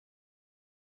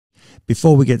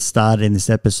Before we get started in this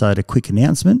episode, a quick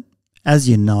announcement. As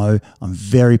you know, I'm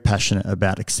very passionate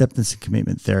about acceptance and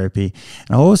commitment therapy,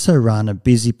 and I also run a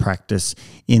busy practice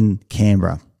in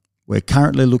Canberra. We're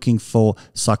currently looking for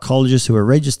psychologists who are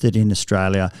registered in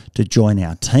Australia to join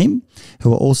our team,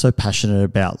 who are also passionate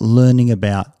about learning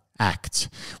about ACT.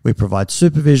 We provide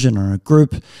supervision on a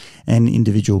group and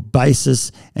individual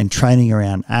basis and training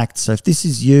around ACT. So if this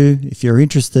is you, if you're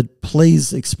interested,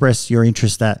 please express your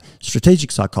interest at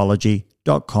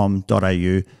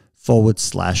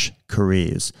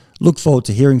strategicpsychology.com.au/careers. Look forward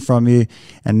to hearing from you.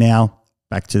 And now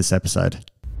back to this episode.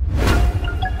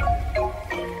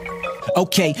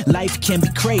 Okay, life can be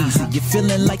crazy. You're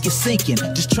feeling like you're sinking,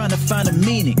 just trying to find a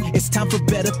meaning. It's time for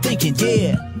better thinking.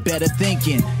 Yeah, better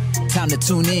thinking. Time to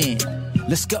tune in.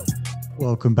 Let's go.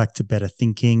 Welcome back to Better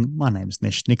Thinking. My name is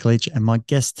Nesh Nikolic, and my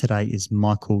guest today is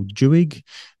Michael Duhig,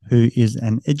 who is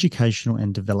an educational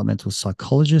and developmental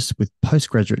psychologist with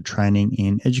postgraduate training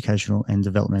in educational and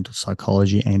developmental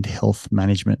psychology and health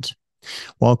management.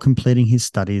 While completing his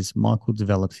studies, Michael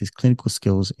developed his clinical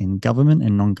skills in government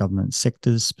and non-government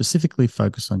sectors, specifically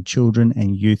focused on children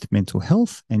and youth mental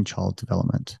health and child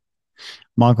development.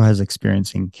 Michael has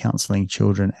experience in counselling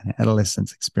children and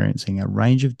adolescents experiencing a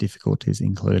range of difficulties,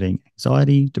 including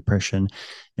anxiety, depression,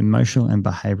 emotional and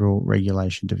behavioural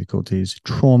regulation difficulties,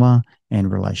 trauma,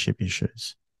 and relationship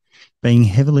issues. Being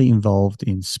heavily involved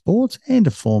in sport and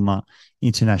a former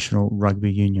international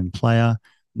rugby union player,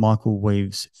 Michael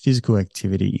weaves physical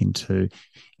activity into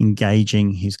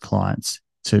engaging his clients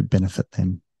to benefit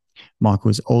them. Michael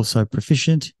is also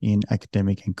proficient in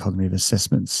academic and cognitive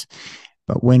assessments.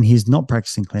 But when he's not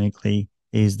practicing clinically,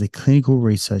 he is the clinical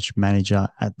research manager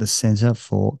at the Centre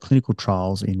for Clinical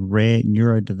Trials in Rare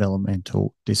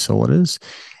Neurodevelopmental Disorders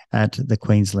at the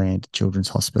Queensland Children's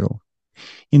Hospital.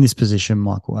 In this position,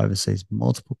 Michael oversees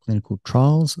multiple clinical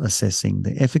trials assessing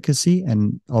the efficacy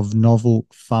of novel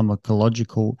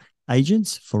pharmacological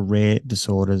agents for rare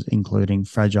disorders, including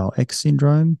Fragile X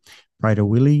syndrome,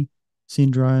 Prader-Willi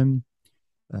syndrome,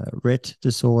 Rett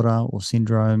disorder or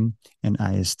syndrome, and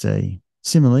ASD.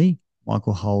 Similarly,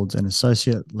 Michael holds an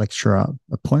associate lecturer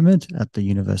appointment at the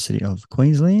University of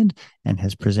Queensland and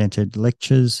has presented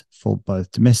lectures for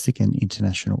both domestic and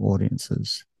international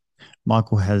audiences.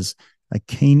 Michael has a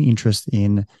keen interest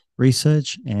in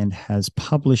research and has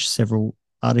published several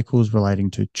articles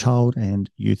relating to child and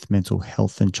youth mental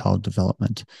health and child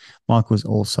development. Michael is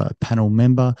also a panel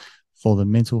member for the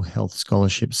Mental Health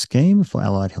Scholarship Scheme for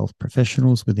Allied Health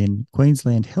Professionals within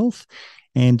Queensland Health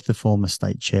and the former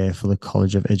state chair for the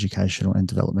College of Educational and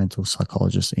Developmental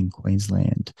Psychologists in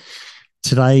Queensland.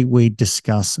 Today, we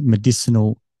discuss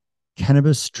medicinal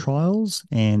cannabis trials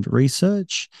and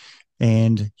research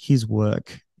and his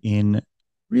work in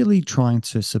really trying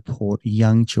to support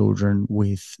young children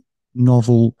with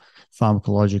novel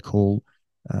pharmacological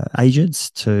agents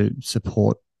to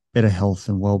support better health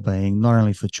and well-being, not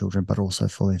only for children, but also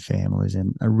for their families.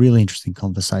 And a really interesting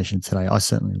conversation today. I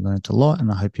certainly learned a lot, and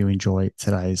I hope you enjoy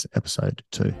today's episode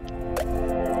too.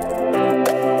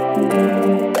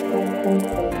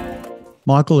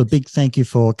 Michael, a big thank you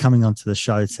for coming onto the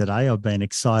show today. I've been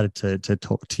excited to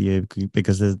talk to you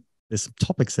because there's some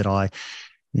topics that I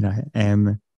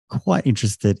am quite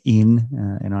interested in,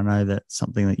 and I know that's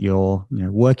something that you're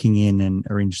working in and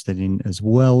are interested in as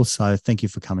well. So thank you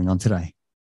for coming on today.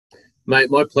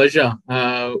 Mate, my pleasure.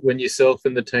 When yourself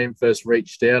and the team first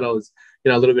reached out, I was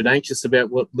a little bit anxious about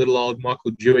what little old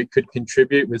Michael Duhig could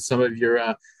contribute with some of your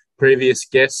previous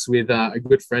guests, with a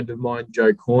good friend of mine,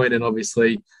 Joe Coyne, and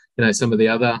obviously some of the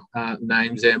other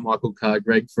names there, Michael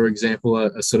Carr-Gregg, for example,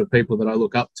 are sort of people that I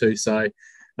look up to. So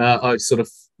I sort of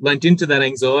lent into that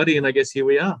anxiety, and I guess here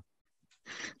we are.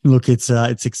 Look, it's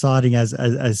exciting as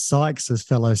psychs, as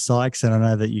fellow psychs, and I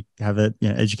know that you have a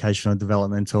educational and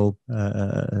developmental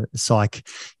psych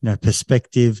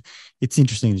perspective. It's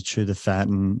interesting to chew the fat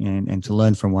and to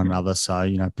learn from one another. So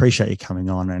appreciate you coming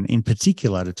on, and in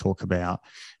particular to talk about.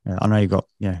 I know you've got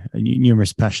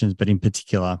numerous passions, but in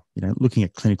particular, looking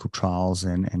at clinical trials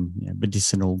and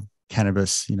medicinal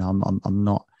cannabis. I'm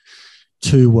not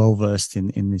too well versed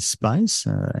in this space,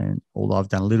 and although I've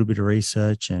done a little bit of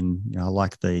research, and I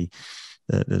like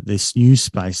this new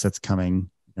space that's coming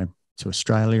to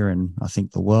Australia, and I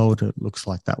think the world, it looks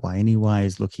like that way anyway,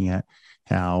 is looking at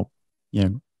how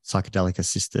psychedelic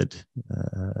assisted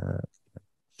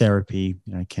therapy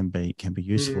can be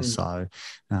useful. So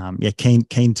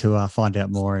keen to find out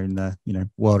more in the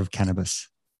world of cannabis.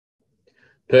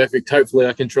 Perfect. Hopefully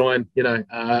I can try and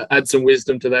add some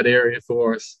wisdom to that area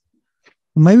for us.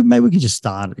 Maybe we could just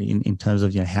start in terms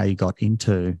of how you got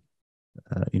into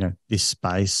this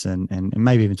space, and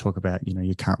maybe even talk about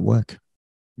your current work.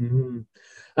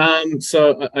 Mm.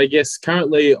 So I guess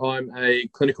currently I'm a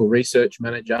clinical research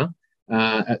manager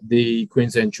at the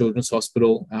Queensland Children's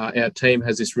Hospital. Our team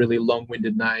has this really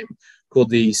long-winded name called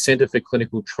the Centre for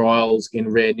Clinical Trials in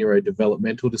Rare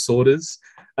Neurodevelopmental Disorders.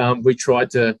 We tried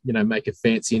to, make a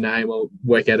fancy name or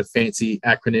work out a fancy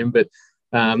acronym, but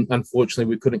unfortunately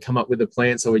we couldn't come up with a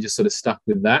plan, so we just sort of stuck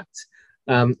with that.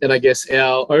 And I guess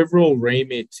our overall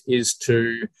remit is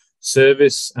to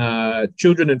service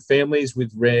children and families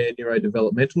with rare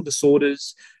neurodevelopmental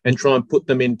disorders and try and put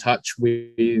them in touch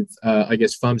with,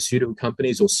 pharmaceutical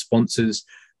companies or sponsors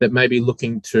that may be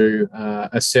looking to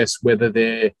assess whether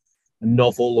their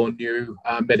novel or new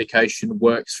medication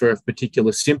works for a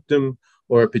particular symptom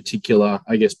or a particular,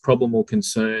 problem or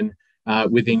concern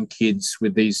within kids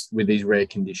with these rare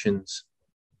conditions.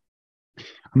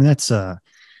 I mean, it's a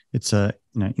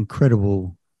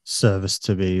incredible service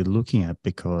to be looking at,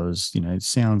 because it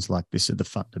sounds like this is the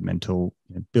fundamental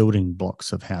building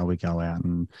blocks of how we go out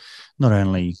and not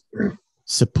only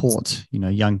support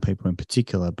young people in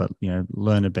particular, but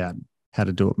learn about how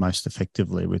to do it most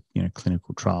effectively with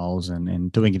clinical trials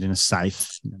and doing it in a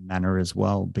safe manner as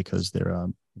well, because there are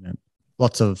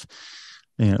lots of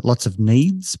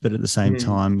needs, but at the same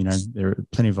time, there are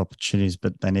plenty of opportunities,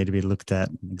 but they need to be looked at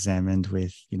and examined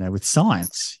with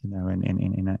science,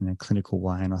 in a clinical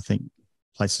way. And I think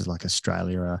places like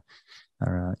Australia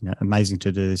are amazing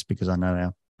to do this, because I know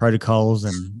our protocols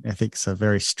and ethics are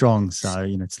very strong. So,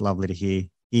 it's lovely to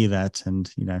hear that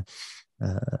and,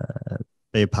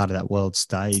 be a part of that world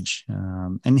stage.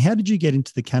 And how did you get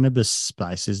into the cannabis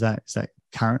space? Is that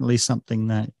currently something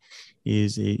that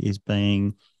is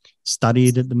being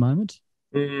studied at the moment?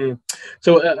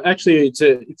 So actually,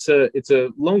 it's a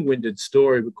long-winded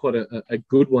story, but quite a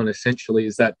good one. Essentially,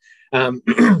 is that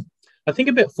I think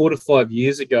about 4 to 5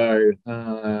 years ago,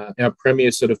 our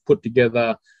premier sort of put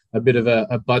together a bit of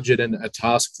a budget and a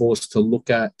task force to look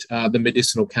at the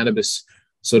medicinal cannabis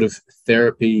sort of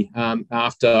therapy.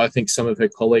 After I think some of her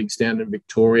colleagues down in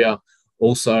Victoria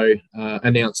also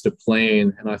announced a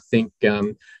plan, and I think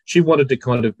she wanted to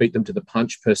kind of beat them to the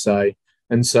punch per se.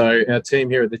 And so our team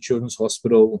here at the Children's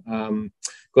Hospital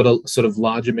got a sort of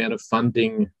large amount of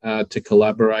funding to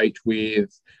collaborate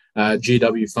with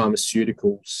GW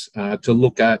Pharmaceuticals to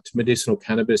look at medicinal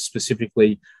cannabis,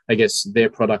 specifically,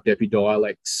 their product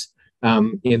Epidiolex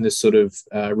in the sort of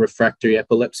refractory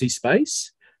epilepsy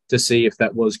space, to see if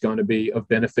that was going to be of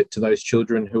benefit to those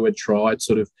children who had tried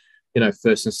sort of,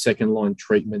 first and second line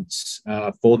treatments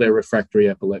for their refractory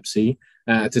epilepsy,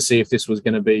 to see if this was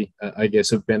going to be,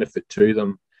 of benefit to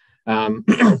them.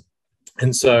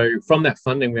 And so from that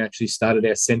funding, we actually started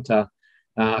our centre.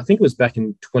 I think it was back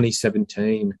in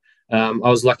 2017. I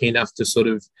was lucky enough to sort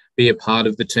of be a part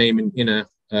of the team in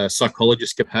a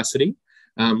psychologist capacity,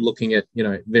 looking at,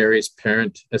 various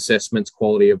parent assessments,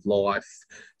 quality of life,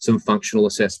 some functional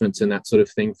assessments and that sort of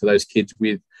thing for those kids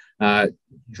with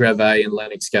Dravet and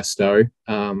Lennox-Gastaut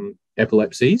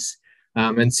epilepsies.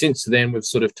 And since then, we've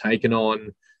sort of taken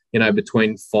on,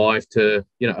 between 5 to,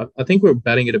 I think we're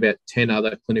batting at about 10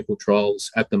 other clinical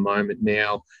trials at the moment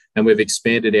now. And we've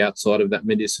expanded outside of that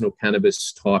medicinal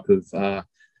cannabis type of,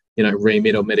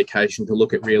 remit or medication to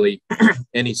look at really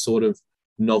any sort of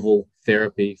novel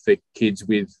therapy for kids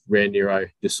with rare neuro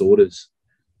disorders.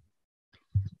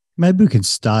 Maybe we can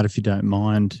start, if you don't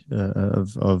mind,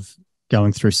 of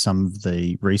going through some of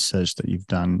the research that you've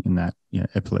done in that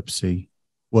epilepsy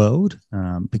world,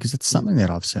 because it's something that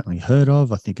I've certainly heard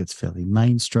of. I think it's fairly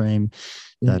mainstream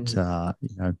that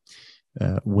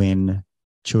when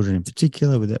children in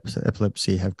particular with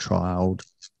epilepsy have trialed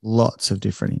lots of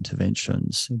different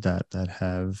interventions that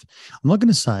have, I'm not going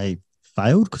to say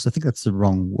failed, because I think that's the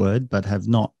wrong word, but have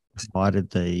not provided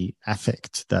the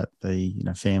affect that the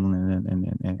family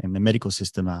and the medical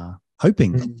system are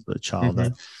hoping for the child.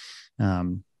 That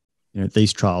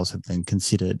these trials have been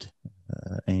considered,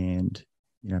 and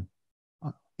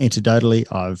anecdotally,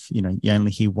 I've you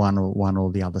only hear one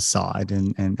or the other side,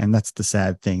 and that's the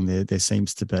sad thing. There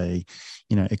seems to be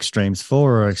extremes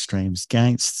for or extremes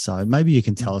against. So maybe you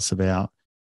can tell us about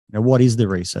what is the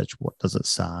research? What does it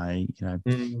say?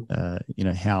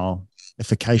 How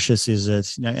efficacious is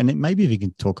it? And maybe if you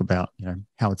can talk about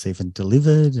how it's even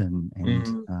delivered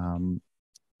and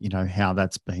how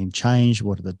that's been changed.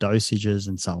 What are the dosages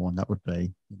and so on? That would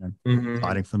be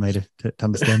exciting for me to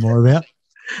understand more about.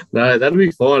 No, that'll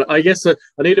be fine. I guess I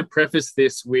need to preface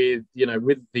this with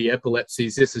with the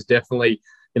epilepsies. This is definitely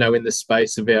in the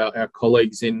space of our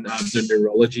colleagues in the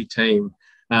neurology team.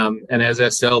 And as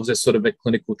ourselves, as sort of a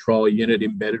clinical trial unit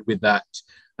embedded with that,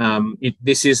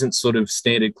 this isn't sort of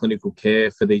standard clinical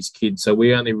care for these kids. So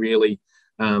we only really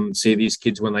see these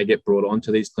kids when they get brought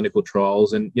onto these clinical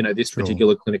trials. And, this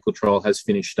particular clinical trial has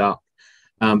finished up.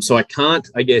 So I can't,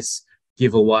 I guess,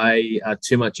 give away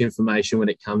too much information when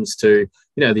it comes to,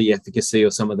 the efficacy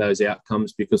or some of those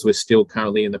outcomes, because we're still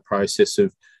currently in the process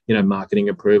of, marketing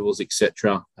approvals,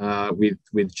 etc., with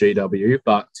GW.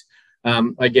 But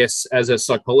I guess as a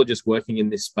psychologist working in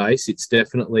this space, it's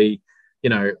definitely,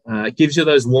 it gives you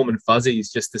those warm and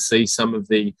fuzzies just to see some of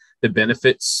the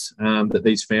benefits that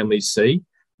these families see.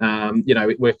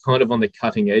 We're kind of on the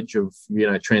cutting edge of,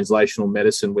 translational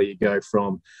medicine, where you go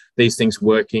from these things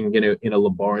working, in a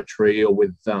laboratory or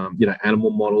with,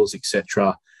 animal models,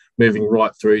 etc., moving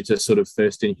right through to sort of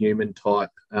first in human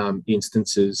type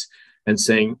instances, and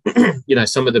seeing,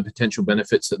 some of the potential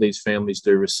benefits that these families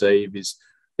do receive is,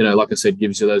 like I said,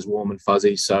 gives you those warm and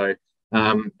fuzzies. So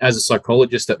as a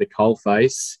psychologist at the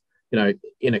coalface,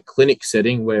 in a clinic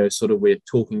setting where sort of we're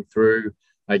talking through,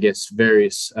 I guess,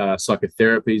 various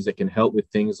psychotherapies that can help with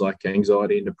things like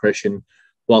anxiety and depression,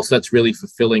 whilst that's really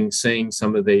fulfilling, seeing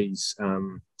some of these,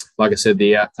 like I said,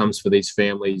 the outcomes for these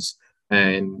families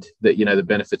and that, the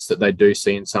benefits that they do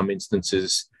see in some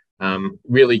instances,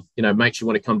 really, makes you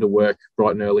want to come to work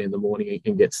bright and early in the morning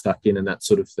and get stuck in and that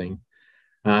sort of thing.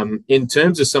 In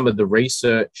terms of some of the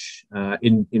research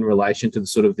in relation to the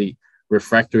sort of the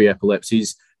refractory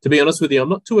epilepsies, to be honest with you, I'm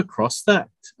not too across that,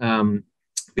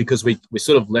 because we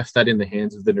sort of left that in the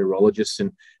hands of the neurologists,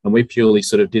 and we purely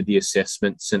sort of did the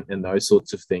assessments and those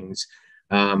sorts of things.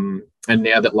 And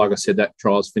now that, like I said, that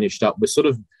trial's finished up, we're sort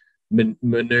of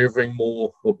maneuvering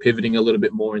more or pivoting a little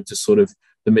bit more into sort of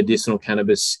the medicinal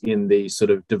cannabis in the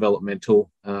sort of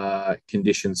developmental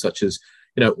conditions such as,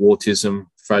 autism,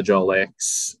 Fragile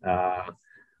X.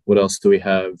 What else do we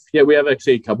have? Yeah, we have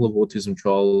actually a couple of autism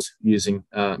trials using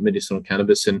medicinal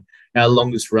cannabis, and our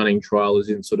longest running trial is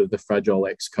in sort of the Fragile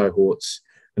X cohorts.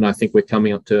 And I think we're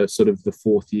coming up to sort of the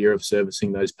 4th year of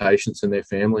servicing those patients and their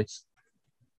families.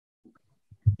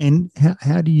 And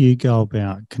how do you go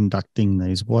about conducting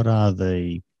these? What are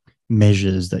the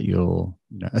measures that you're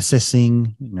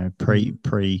assessing, pre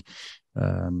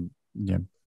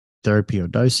therapy or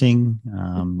dosing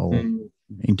or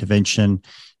intervention?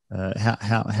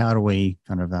 How do we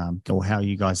kind of or how are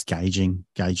you guys gauging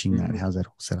that? How's that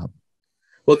all set up?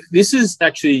 Well, this is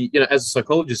actually, as a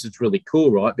psychologist, it's really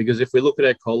cool, right? Because if we look at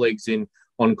our colleagues in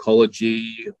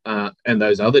oncology and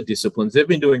those other disciplines, they've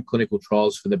been doing clinical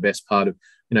trials for the best part of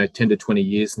 10 to 20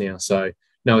 years now. So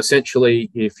essentially,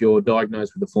 if you're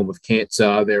diagnosed with a form of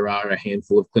cancer, there are a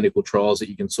handful of clinical trials that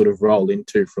you can sort of roll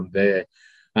into from there.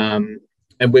 And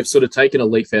we've sort of taken a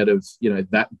leaf out of,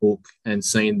 that book and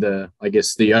seen the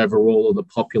overall or the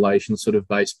population sort of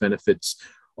based benefits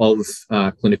of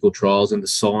clinical trials and the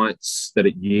science that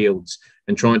it yields,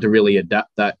 and trying to really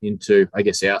adapt that into,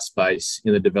 our space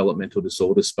in the developmental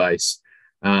disorder space,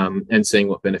 and seeing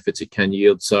what benefits it can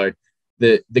yield. So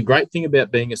the great thing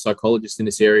about being a psychologist in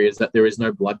this area is that there is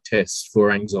no blood test for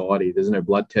anxiety. There's no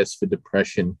blood test for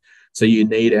depression. So you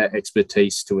need our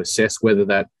expertise to assess whether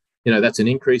that, that's an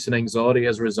increase in anxiety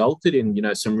has resulted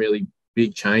in, some really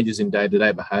big changes in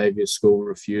day-to-day behaviour, school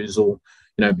refusal,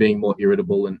 being more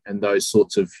irritable and those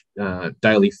sorts of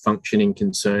daily functioning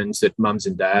concerns that mums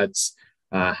and dads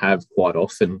have quite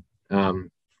often.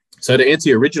 So to answer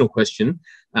your original question,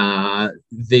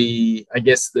 the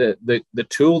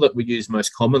tool that we use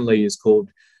most commonly is called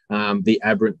the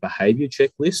Aberrant Behaviour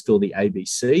Checklist, or the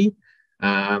ABC.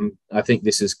 I think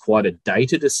this is quite a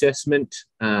dated assessment.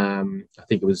 I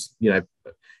think it was,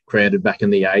 created back in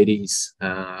the 80s.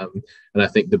 And I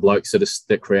think the blokes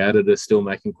that created it are still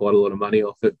making quite a lot of money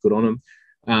off it. Good on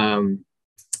them.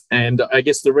 And I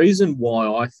guess the reason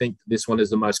why I think this one is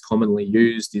the most commonly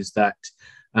used is that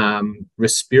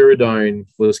risperidone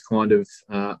was kind of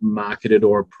marketed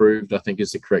or approved, I think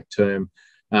is the correct term,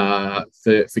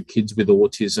 for kids with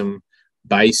autism,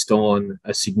 based on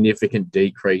a significant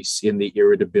decrease in the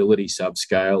irritability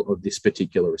subscale of this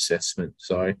particular assessment.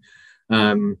 So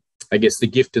I guess the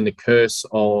gift and the curse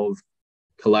of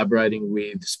collaborating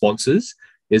with sponsors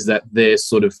is that their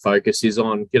sort of focus is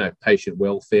on, patient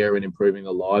welfare and improving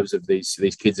the lives of these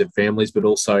kids and families, but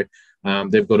also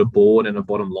they've got a board and a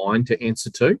bottom line to answer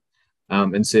to.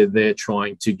 And so they're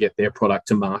trying to get their product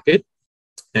to market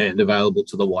and available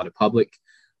to the wider public.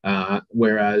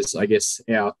 Whereas I guess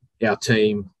our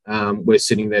team, we're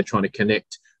sitting there trying to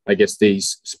connect,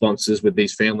 these sponsors with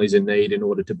these families in need in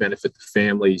order to benefit the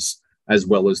families as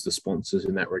well as the sponsors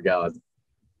in that regard.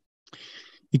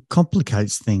 It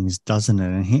complicates things, doesn't it?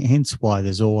 And hence why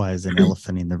there's always an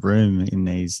elephant in the room in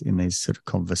these sort of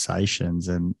conversations.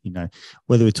 And,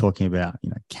 whether we're talking about,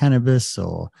 cannabis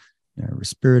or,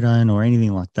 risperidone or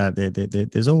anything like that,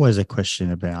 there's always a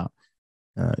question about,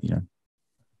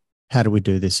 how do we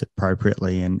do this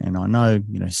appropriately? And I know,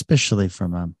 especially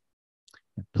from a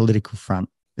political front,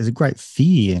 there's a great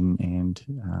fear and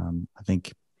I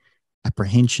think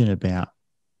apprehension about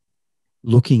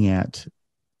looking at,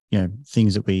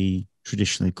 things that we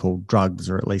traditionally call drugs,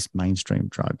 or at least mainstream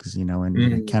drugs,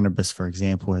 and cannabis, for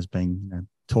example, has been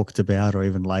talked about or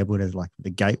even labelled as like the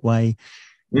gateway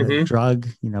drug,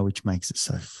 which makes it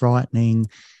so frightening.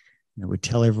 We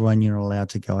tell everyone you're allowed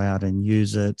to go out and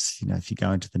use it. If you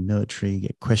go into the military, you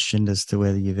get questioned as to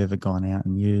whether you've ever gone out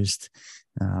and used,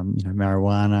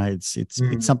 marijuana.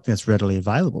 It's something that's readily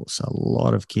available. So a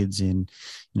lot of kids in,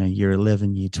 year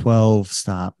 11, year 12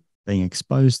 start being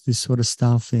exposed to this sort of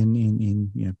stuff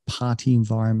in party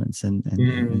environments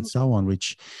and so on,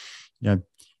 which,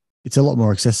 it's a lot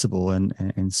more accessible.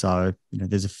 And so,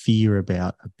 there's a fear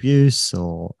about abuse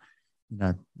or,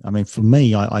 for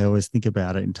me, I always think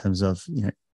about it in terms of,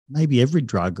 maybe every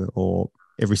drug or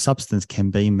every substance can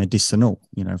be medicinal.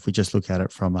 If we just look at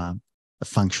it from a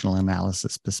functional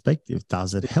analysis perspective,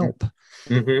 does it help?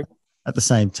 At the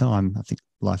same time, I think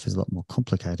life is a lot more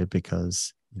complicated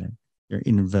because, there are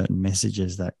inadvertent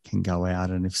messages that can go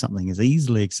out. And if something is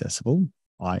easily accessible,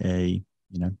 i.e.,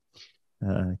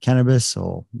 cannabis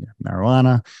or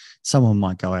marijuana, someone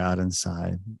might go out and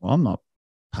say, well, I'm not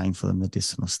paying for the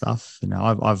medicinal stuff.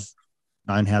 I've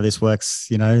known how this works,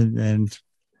 and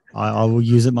I will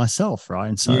use it myself, right?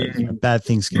 And so bad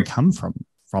things can come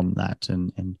from that.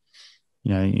 And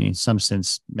in some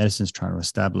sense, medicine's trying to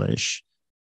establish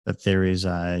that there is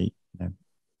a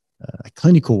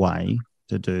clinical way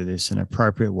to do this, an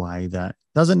appropriate way that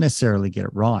doesn't necessarily get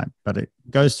it right, but it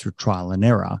goes through trial and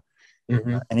error.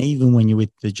 And even when you're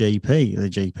with the GP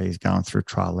is going through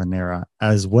trial and error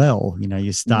as well.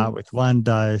 You start with one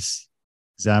dose,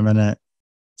 examine it.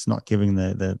 It's not giving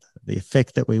the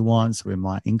effect that we want, so we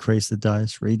might increase the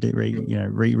dose,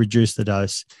 reduce the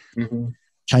dose,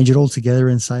 change it all together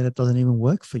and say that doesn't even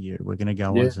work for you. We're going to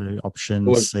go on to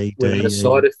options C, D. A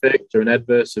side effect or an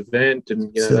adverse event.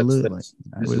 And absolutely.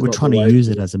 We're trying to use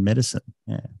it as a medicine.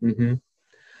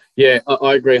 Yeah,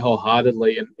 I agree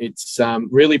wholeheartedly. And it's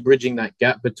really bridging that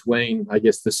gap between, I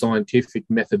guess, the scientific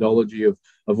methodology of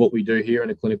what we do here in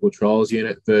a clinical trials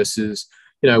unit versus,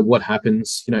 what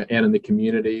happens, out in the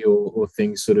community or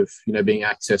things sort of, being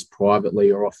accessed privately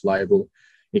or off-label,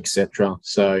 etc.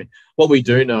 So what we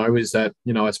do know is that,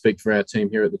 I speak for our team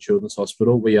here at the Children's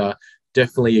Hospital, we are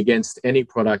definitely against any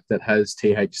product that has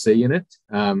THC in it.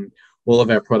 All of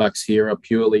our products here are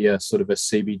purely a sort of a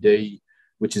CBD,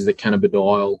 which is the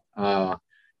cannabidiol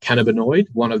cannabinoid,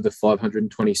 one of the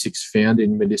 526 found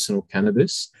in medicinal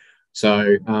cannabis.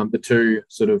 So the two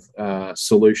sort of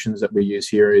solutions that we use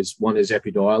here is one is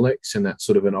Epidiolex, and that's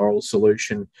sort of an oral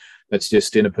solution that's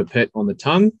just in a pipette on the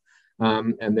tongue.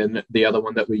 And then the other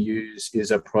one that we use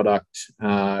is a product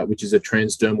which is a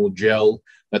transdermal gel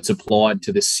that's applied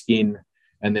to the skin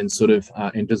and then sort of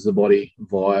enters the body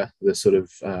via the sort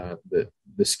of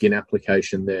the skin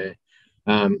application there.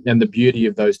 And the beauty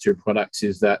of those two products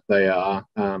is that they are,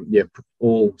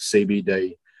 all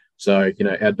CBD. So,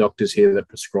 our doctors here that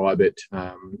prescribe it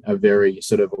are very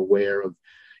sort of aware of,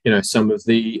 some of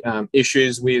the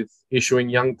issues with issuing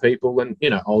young people and,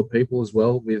 old people as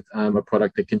well with a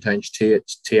product that contains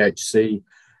THC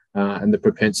and the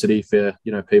propensity for,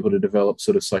 people to develop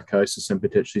sort of psychosis and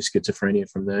potentially schizophrenia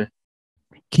from there.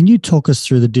 Can you talk us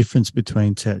through the difference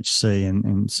between THC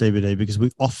and CBD? Because we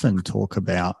often talk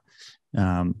about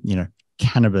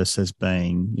cannabis as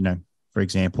being, for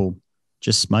example,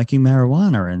 just smoking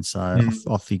marijuana. And so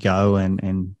off you go.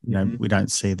 And we don't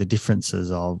see the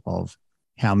differences of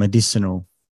how medicinal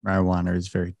marijuana is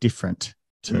very different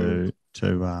to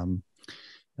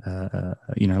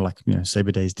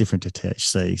CBD is different to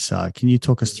THC. So can you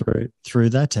talk us through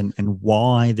that and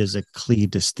why there's a clear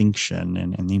distinction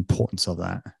and the importance of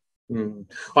that?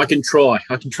 I can try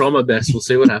my best. We'll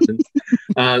see what happens.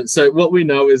 So what we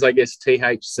know is, I guess,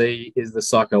 THC is the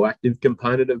psychoactive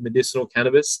component of medicinal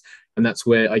cannabis. And that's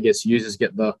where, I guess, users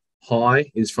get the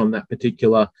high is from that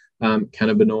particular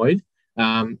cannabinoid.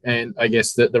 And I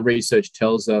guess that the research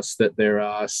tells us that there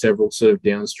are several sort of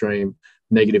downstream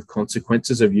negative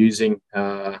consequences of using,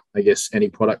 any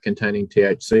product containing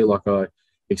THC, like I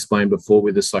explained before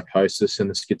with the psychosis and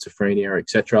the schizophrenia,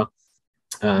 etc.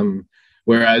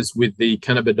 Whereas with the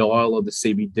cannabidiol or the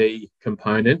CBD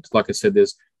component, like I said,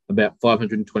 there's about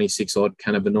 526 odd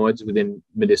cannabinoids within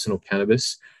medicinal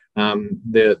cannabis.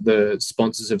 The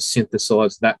sponsors have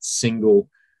synthesized that single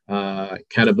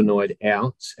cannabinoid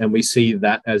out, and we see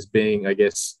that as being, I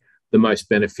guess, the most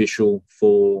beneficial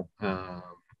for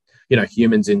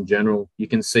humans in general. You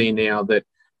can see now that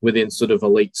within sort of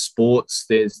elite sports,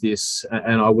 there's this,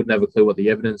 and I wouldn't have a clue what the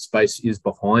evidence base is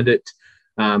behind it,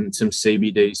 some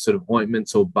CBD sort of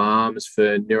ointments or balms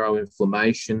for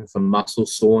neuroinflammation, for muscle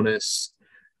soreness,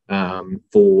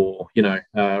 for,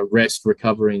 rest,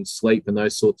 recovery, and sleep, and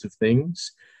those sorts of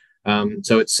things.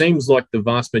 So it seems like the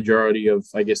vast majority of,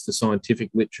 I guess, the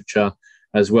scientific literature,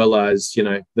 as well as,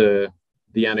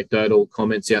 the anecdotal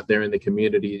comments out there in the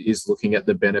community, is looking at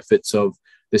the benefits of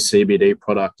the CBD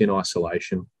product in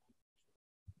isolation.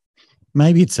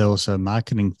 Maybe it's also a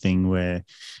marketing thing where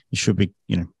it should be,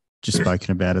 just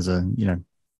spoken about as a,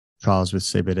 trials with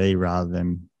CBD rather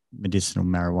than medicinal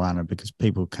marijuana, because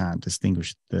people can't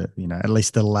distinguish the, at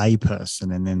least the lay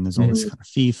person. And then there's all this kind of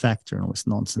fear factor and all this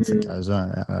nonsense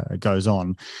that goes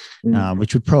on,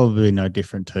 which would probably be no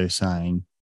different to saying,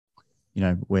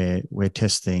 we're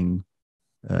testing,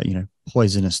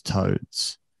 poisonous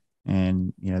toads.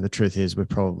 And, the truth is we're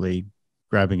probably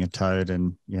grabbing a toad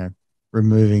and,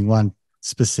 removing one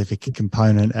specific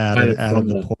component out of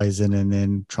the poison and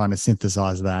then trying to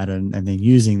synthesize that and then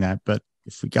using that. But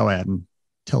if we go out and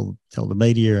tell the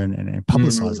media and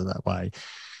publicize it that way,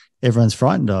 everyone's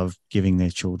frightened of giving their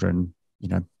children,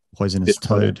 poisonous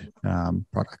toad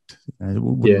product. It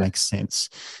wouldn't make sense.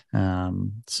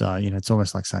 So, it's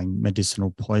almost like saying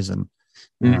medicinal poison.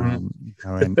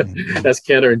 That's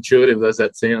counterintuitive as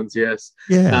that sounds. Yes.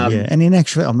 Yeah. And in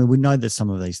actual, we know that some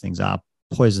of these things are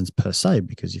poisons per se,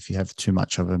 because if you have too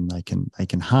much of them, they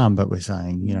can harm. But we're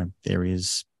saying, there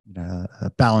is,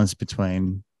 a balance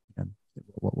between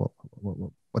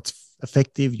what's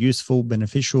effective, useful,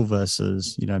 beneficial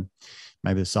versus,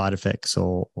 maybe the side effects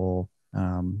or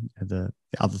the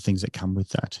other things that come with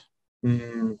that.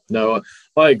 No,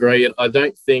 I agree. I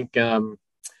don't think,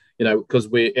 because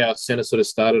our centre sort of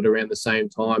started around the same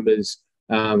time as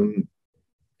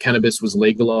cannabis was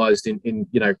legalised in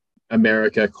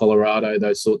America, Colorado,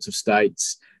 those sorts of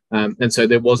states. And so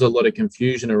there was a lot of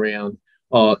confusion around,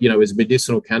 is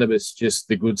medicinal cannabis just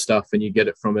the good stuff and you get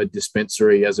it from a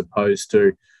dispensary as opposed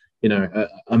to,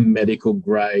 a medical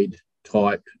grade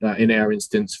type, in our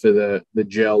instance for the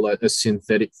gel, a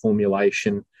synthetic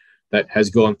formulation that has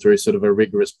gone through sort of a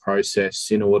rigorous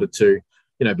process in order to,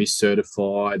 be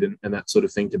certified and that sort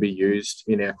of thing to be used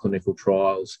in our clinical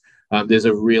trials. There's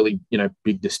a really,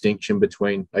 big distinction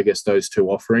between, I guess, those two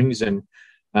offerings. And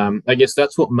I guess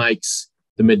that's what makes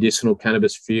the medicinal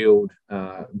cannabis field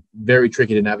very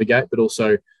tricky to navigate, but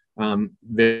also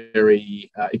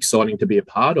very exciting to be a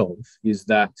part of, is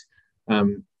that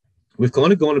we've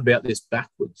kind of gone about this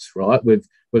backwards, right?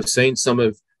 We've seen some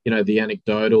of, the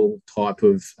anecdotal type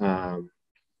of,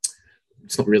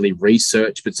 it's not really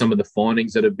research, but some of the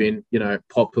findings that have been,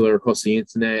 popular across the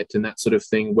internet and that sort of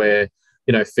thing, where,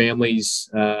 families,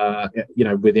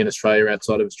 within Australia,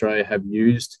 outside of Australia, have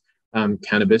used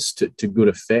cannabis to good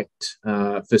effect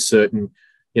for certain,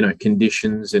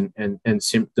 conditions and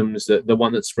symptoms. The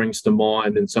one that springs to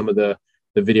mind, and some of the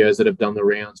videos that have done the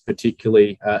rounds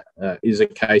particularly, is a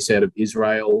case out of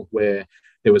Israel where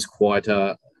there was quite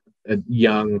a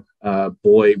young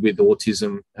boy with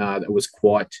autism that was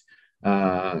quite,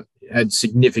 had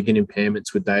significant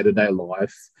impairments with day-to-day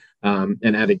life. And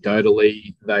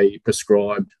anecdotally, they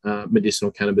prescribed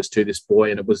medicinal cannabis to this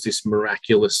boy, and it was this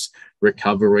miraculous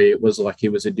recovery. It was like he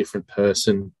was a different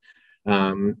person.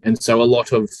 And so a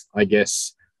lot of, I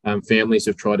guess, families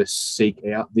have tried to seek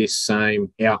out this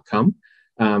same outcome,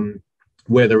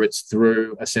 whether it's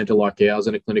through a centre like ours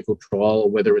in a clinical trial, or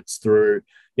whether it's through,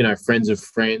 friends of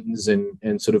friends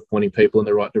and sort of pointing people in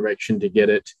the right direction to get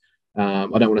it. I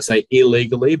don't want to say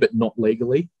illegally, but not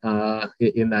legally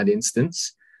in that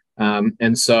instance.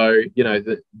 And so,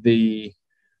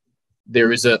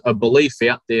 there is a belief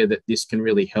out there that this can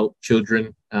really help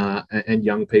children and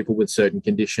young people with certain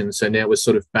conditions. So now we're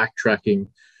sort of backtracking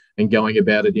and going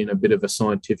about it in a bit of a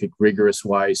scientific, rigorous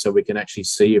way, so we can actually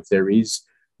see if there is,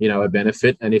 a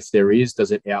benefit. And if there is,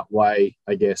 does it outweigh,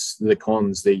 I guess, the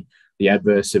cons, the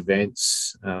adverse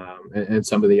events, and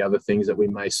some of the other things that we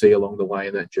may see along the way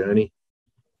in that journey.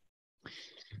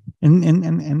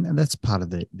 And that's part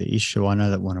of the issue. I know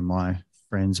that one of my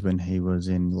friends, when he was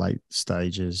in late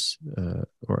stages,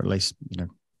 or at least,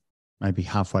 maybe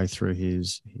halfway through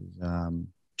his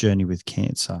journey with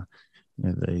cancer,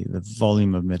 the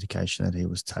volume of medication that he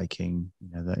was taking,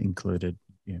 that included,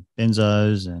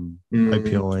 benzos and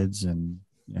opioids and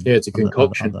it's a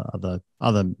concoction.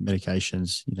 Other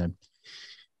medications.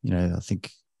 I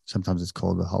think sometimes it's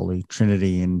called the Holy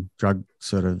Trinity in drug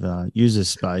sort of user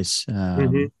space.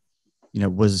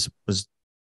 Was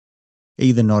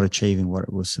either not achieving what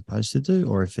it was supposed to do,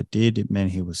 or if it did, it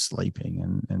meant he was sleeping,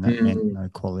 and that meant no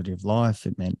quality of life.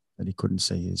 It meant that he couldn't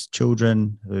see his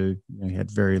children, who he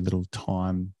had very little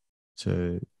time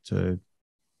to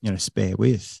spare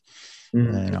with.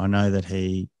 And I know that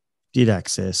he did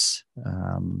access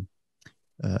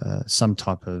some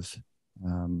type of,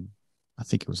 I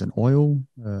think it was an oil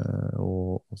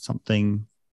or something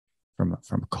from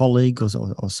a colleague or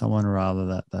someone or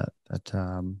other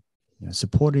that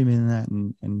supported him in that,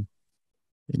 and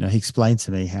he explained to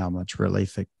me how much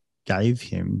relief it gave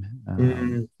him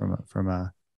from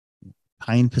a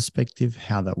pain perspective.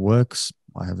 How that works,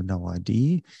 I have no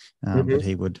idea, but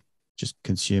he would just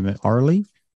consume it orally,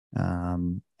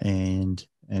 and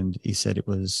he said it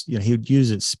was, he would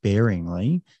use it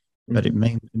sparingly, but it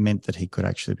meant that he could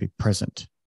actually be present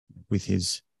with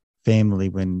his family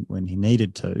when he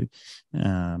needed to,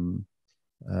 and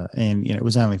it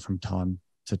was only from time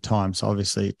to time. So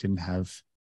obviously it didn't have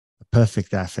a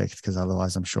perfect affect, because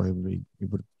otherwise I'm sure he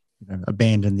would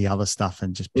abandon the other stuff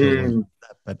and just purely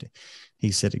that. But he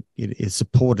said it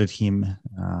supported him.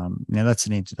 Now that's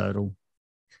an anecdotal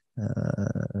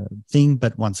thing,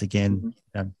 but once again,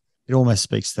 it almost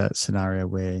speaks to that scenario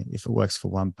where if it works for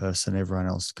one person, everyone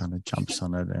else kind of jumps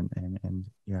on it, and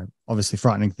obviously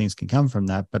frightening things can come from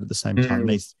that, but at the same time it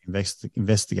needs to be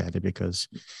investigated, because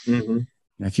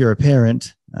if you're a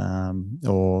parent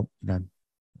or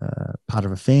part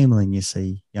of a family and you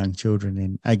see young children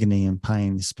in agony and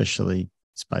pain, especially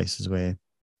spaces where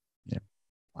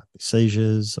like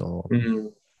seizures or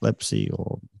epilepsy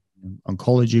or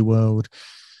oncology world,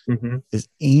 there's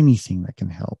anything that can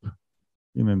help.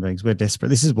 Human beings, we're desperate.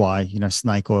 This is why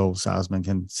snake oil salesmen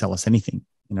can sell us anything.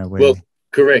 Well,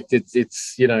 correct.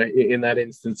 It's in that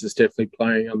instance, it's definitely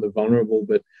playing on the vulnerable.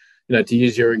 But to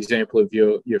use your example of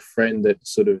your friend that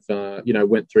sort of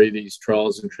went through these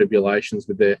trials and tribulations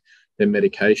with their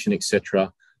medication,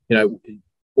 etc.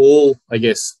 All, I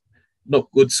guess,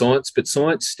 not good science, but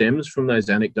science stems from those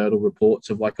anecdotal reports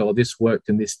of like, oh, this worked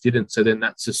and this didn't. So then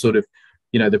that's a sort of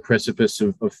the precipice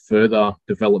of further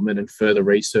development and further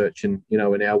research, and in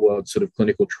our world, sort of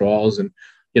clinical trials. And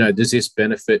does this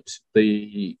benefit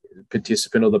the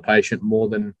participant or the patient more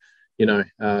than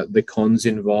the cons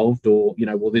involved, or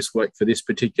will this work for this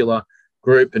particular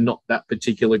group and not that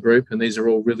particular group? And these are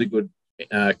all really good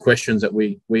questions that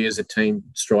we as a team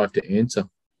strive to answer.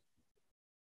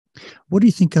 What do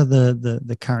you think are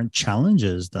the current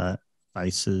challenges that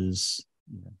faces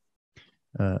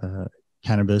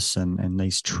cannabis and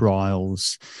these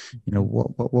trials?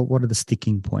 What are the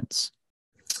sticking points?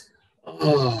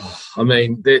 Oh, I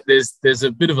mean, there's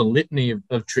a bit of a litany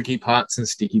of tricky parts and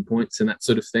sticky points and that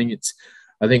sort of thing.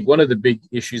 I think one of the big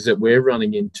issues that we're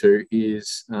running into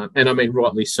is, and I mean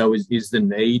rightly so, is the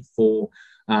need for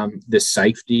the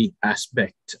safety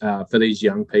aspect for these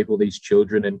young people, these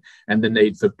children, and the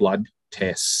need for blood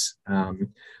tests.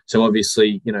 So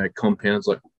obviously, compounds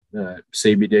like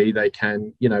CBD, they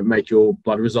can, make your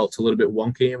blood results a little bit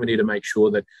wonky, and we need to make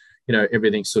sure that,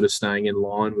 everything's sort of staying in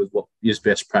line with what is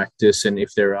best practice. And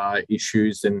if there are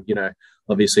issues, then,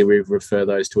 obviously we refer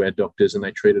those to our doctors and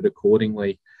they treat it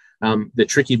accordingly. The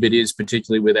tricky bit is,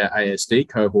 particularly with our ASD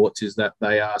cohorts, is that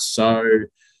they are so,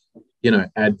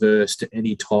 adverse to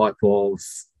any type of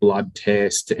blood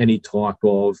test, to any type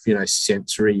of,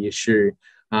 sensory issue.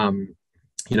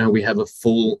 We have a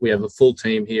full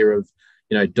team here of,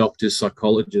 doctors,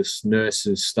 psychologists,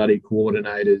 nurses, study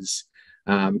coordinators,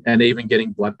 and even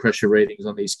getting blood pressure readings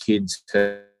on these kids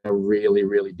is a really,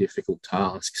 really difficult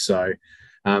task. So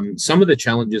some of the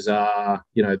challenges are,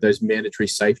 those mandatory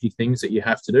safety things that you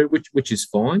have to do, which is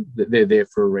fine. They're there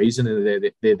for a reason,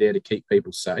 and they're there to keep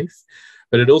people safe.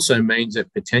 But it also means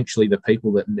that potentially the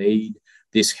people that need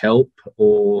this help,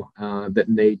 or that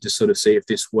need to sort of see if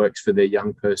this works for their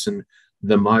young person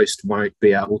the most, won't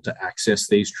be able to access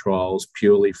these trials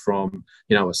purely from,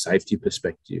 a safety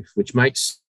perspective, which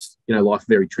makes, life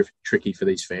very tricky for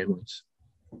these families.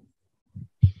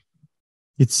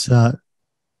 It's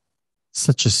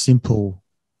such a simple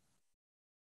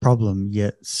problem,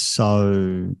 yet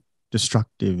so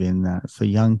destructive, in that for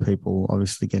young people,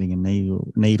 obviously getting a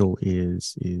needle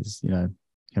is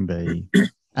can be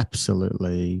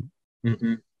absolutely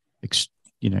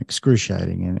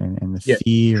excruciating, and the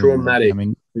fear, traumatic. I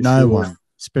mean, no one,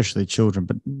 especially children,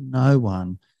 but no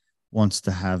one wants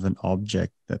to have an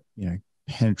object that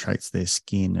penetrates their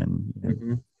skin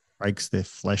and breaks their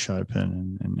flesh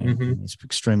open, and it's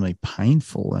extremely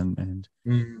painful, and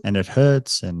it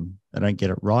hurts, and they don't get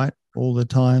it right all the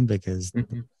time, because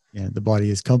the body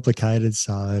is complicated.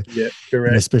 So, yeah,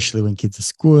 correct. especially when kids are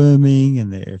squirming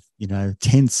and they're,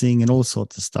 tensing and all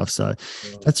sorts of stuff. So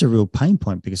that's a real pain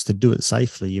point, because to do it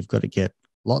safely, you've got to get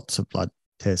lots of blood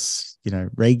tests,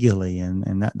 regularly.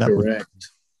 And that would,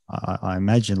 I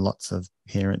imagine lots of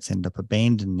parents end up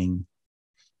abandoning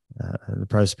the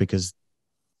process, because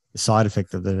the side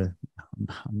effect of the,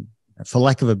 for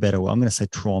lack of a better word, I'm going to say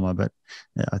trauma, but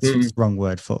it's the wrong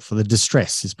word. For the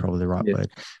distress is probably the right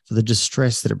word. For the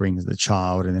distress that it brings the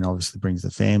child, and then obviously brings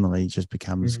the family, just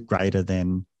becomes greater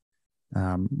than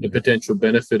the potential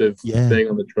benefit of being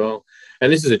on the trial.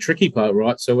 And this is a tricky part,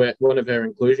 right? So one of our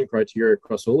inclusion criteria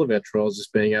across all of our trials is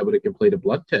being able to complete a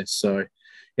blood test. So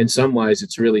in some ways,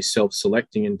 it's really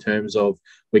self-selecting in terms of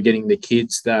we're getting the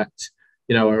kids that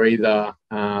are either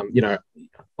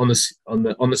on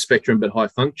the spectrum but high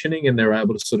functioning, and they're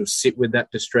able to sort of sit with that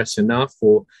distress enough,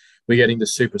 or we're getting the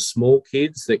super small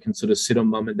kids that can sort of sit on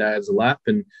mum and dad's lap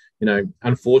and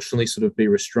unfortunately sort of be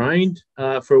restrained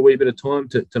for a wee bit of time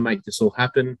to make this all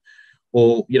happen.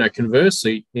 Or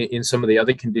conversely, in some of the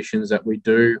other conditions that we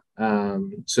do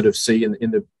sort of see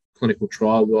in the clinical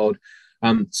trial world,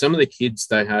 some of the kids,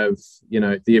 they have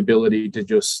the ability to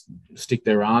just stick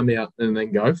their arm out and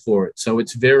then go for it. So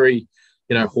it's very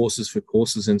horses for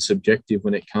courses and subjective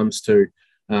when it comes to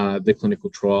the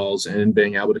clinical trials and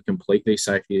being able to complete these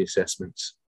safety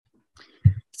assessments.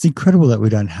 It's incredible that we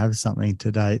don't have something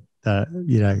today that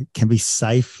can be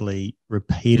safely,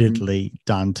 repeatedly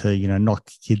done to knock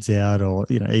kids out, or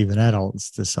even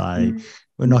adults, to say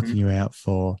we're knocking you out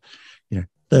for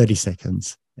 30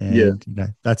 seconds. And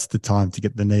that's the time to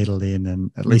get the needle in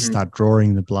and at least start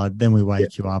drawing the blood. Then we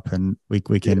wake you up, and we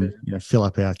can fill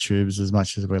up our tubes as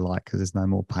much as we like, because there's no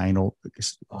more pain, or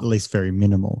at least very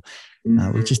minimal.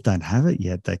 We just don't have it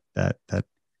yet. That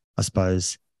I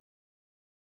suppose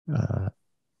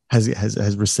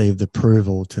has received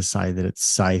approval to say that it's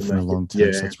safe in the long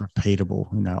term, so it's repeatable.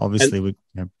 Obviously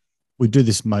we do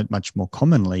this much more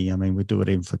commonly. I mean, we do it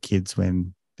even for kids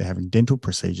when they're having dental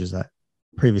procedures that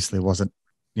previously wasn't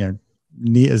near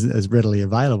as readily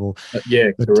available. But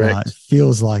correct. It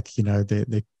feels like there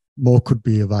more could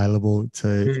be available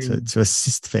to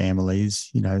assist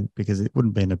families, because it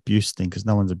wouldn't be an abuse thing, because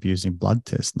no one's abusing blood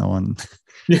tests. No one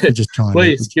just trying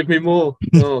please give me more.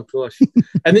 Oh gosh.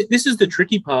 And this is the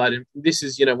tricky part, and this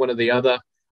is one of the other,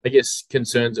 I guess,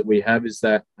 concerns that we have, is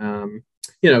that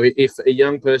if a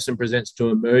young person presents to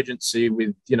emergency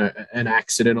with an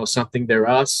accident or something, there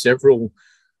are several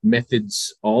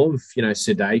methods of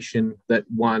sedation that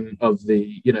one of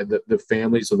the the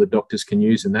families or the doctors can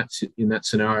use in that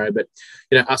scenario. But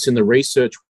us in the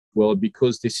research world,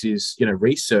 because this is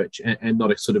research and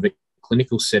not a sort of a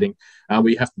clinical setting,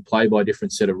 we have to play by a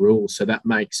different set of rules. So that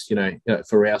makes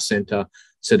for our centre,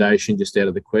 sedation just out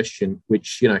of the question,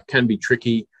 which can be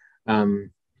tricky.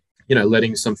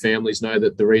 Letting some families know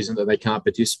that the reason that they can't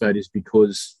participate is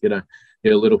because a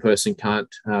little person can't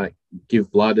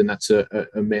give blood, and that's a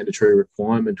mandatory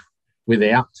requirement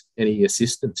without any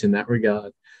assistance in that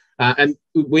regard. And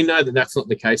we know that that's not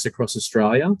the case across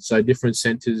Australia. So different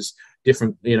centres,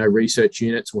 different research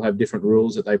units will have different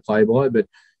rules that they play by. But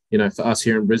for us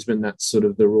here in Brisbane, that's sort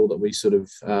of the rule that we sort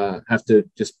of have to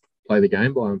just play the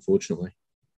game by, unfortunately.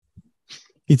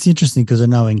 It's interesting because I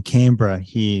know in Canberra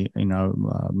here,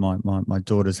 my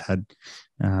daughter's had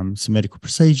some medical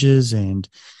procedures, and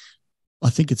I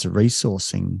think it's a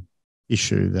resourcing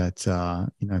issue that,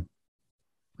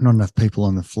 not enough people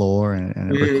on the floor,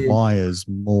 and it requires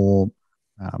more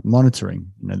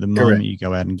monitoring. The moment you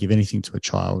go out and give anything to a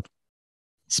child,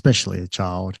 especially a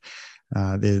child,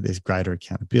 there's greater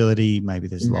accountability. Maybe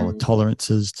there's lower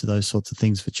tolerances to those sorts of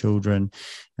things for children.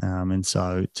 And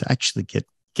so to actually get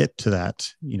to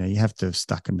that, you have to have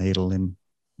stuck a needle in,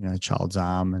 a child's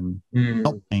arm and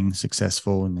not being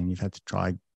successful. And then you've had to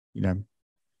try,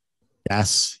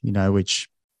 gas, which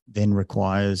then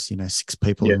requires, 6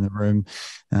 people in the room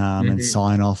and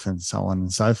sign off and so on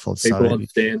and so forth. People on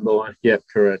standby. Yeah,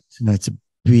 correct. It's a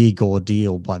big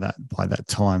ordeal by that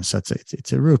time. So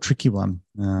it's a real tricky one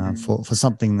for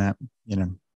something that,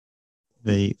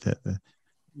 the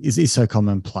is so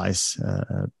commonplace.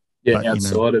 But,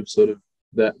 outside of sort of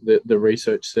the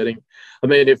research setting. I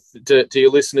mean, if to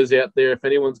your listeners out there, if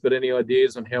anyone's got any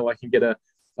ideas on how I can get a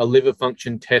liver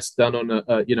function test done on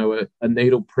a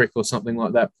needle prick or something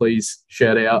like that, please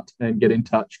shout out and get in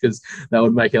touch, because that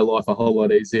would make our life a whole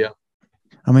lot easier.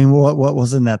 I mean, what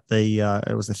wasn't that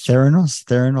it was a Theranos?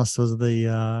 Theranos was the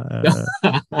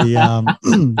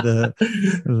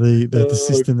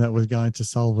system that was going to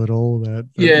solve it all. I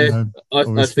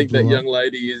think that young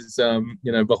lady is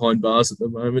behind bars at the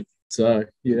moment. So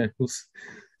yeah,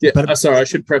 Yeah, but sorry, I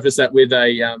should preface that with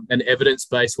an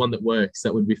evidence-based one that works.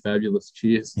 That would be fabulous.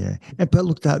 Cheers. yeah, but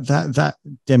look, that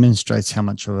demonstrates how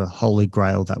much of a holy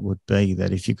grail that would be.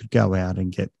 That if you could go out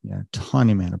and get a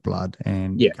tiny amount of blood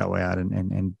and go out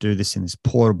and do this in this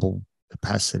portable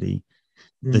capacity,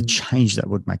 the change that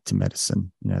would make to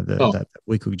medicine, that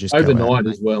we could just overnight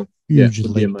as well. Huge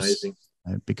would be amazing.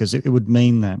 Because it would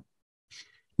mean that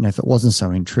if it wasn't so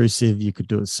intrusive, you could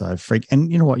do it so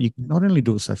and you know what, you can not only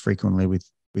do it so frequently with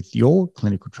your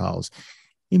clinical trials,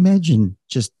 imagine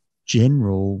just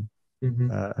general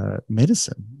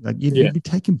medicine. Like you'd be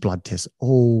taking blood tests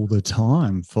all the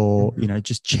time for,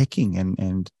 just checking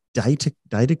and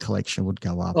data collection would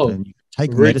go up and you could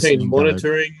take routine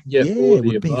monitoring. It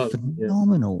would be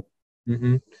phenomenal.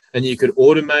 And you could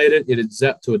automate it. It'd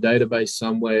zap to a database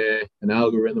somewhere. An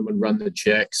algorithm would run the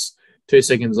checks. 2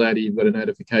 seconds later, you've got a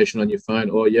notification on your phone.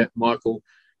 Oh, yeah, Michael,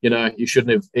 you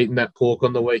shouldn't have eaten that pork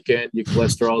on the weekend. Your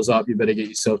cholesterol's up. You better get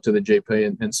yourself to the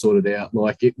GP and sort it out.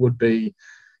 Like, it would be,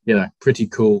 pretty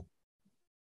cool.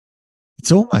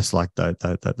 It's almost like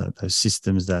those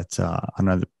systems that I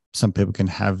know that some people can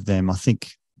have them. I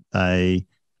think they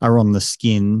are on the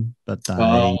skin, but they...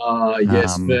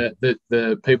 yes,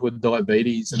 the people with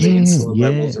diabetes and the insulin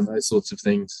levels and those sorts of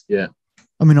things,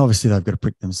 I mean, obviously, they've got to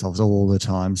prick themselves all the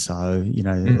time. So,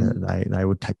 they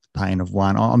would take the pain of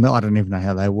one. I don't even know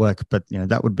how they work, but,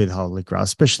 that would be the holy grail,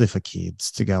 especially for kids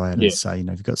to go out and say, if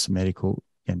you've got some medical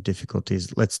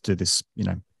difficulties, let's do this,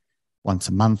 once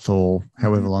a month or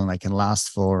however long they can last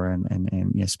for.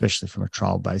 And especially from a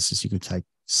trial basis, you could take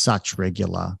such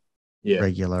regular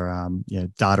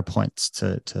data points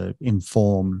to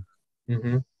inform,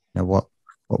 what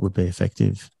would be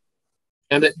effective.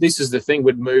 And this is the thing,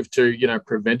 would move to,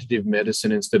 preventative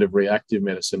medicine instead of reactive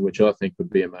medicine, which I think would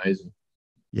be amazing.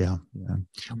 Yeah.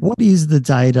 What is the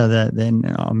data that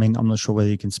then, I mean, I'm not sure whether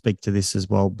you can speak to this as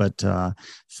well, but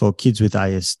for kids with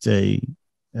ASD,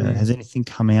 has anything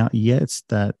come out yet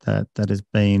that has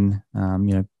been,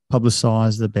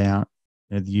 publicised about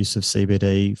the use of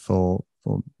CBD for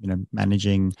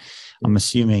managing, I'm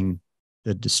assuming,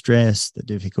 the distress, the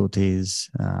difficulties,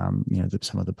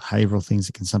 some of the behavioural things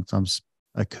that can sometimes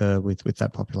occur with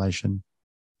that population?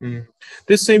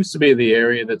 This seems to be the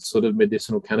area that sort of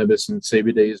medicinal cannabis and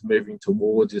CBD is moving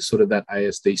towards, is sort of that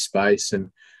ASD space. And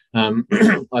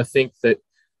I think that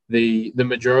the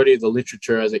majority of the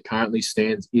literature as it currently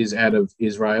stands is out of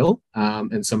Israel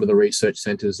and some of the research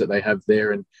centres that they have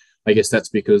there. And I guess that's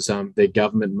because their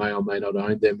government may or may not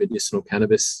own their medicinal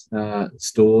cannabis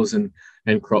stores and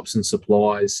crops and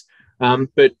supplies.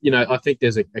 But, I think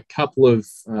there's a couple of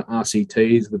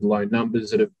RCTs with low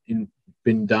numbers that have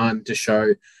been done to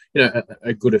show,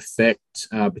 a good effect,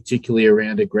 particularly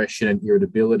around aggression and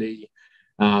irritability.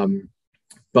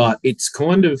 But it's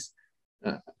kind of,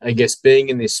 I guess, being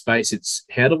in this space, it's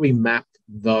how do we map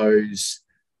those,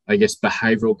 I guess,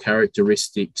 behavioural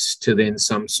characteristics to then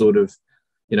some sort of,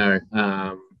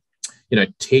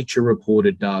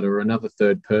 teacher-reported data or another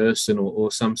third person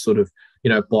or some sort of,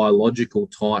 biological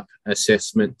type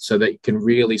assessment, so that you can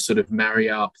really sort of marry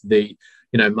up the,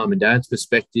 mum and dad's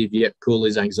perspective. Yep, cool,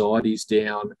 his anxiety's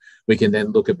down. We can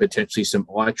then look at potentially some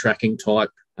eye tracking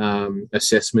type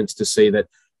assessments to see that,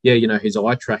 his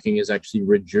eye tracking is actually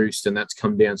reduced and that's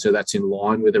come down. So that's in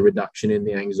line with a reduction in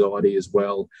the anxiety as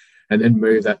well. And then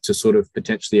move that to sort of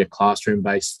potentially a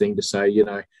classroom-based thing to say,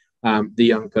 the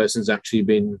young person's actually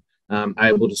been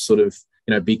able to sort of,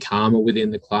 be calmer within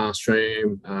the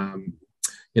classroom.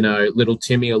 Little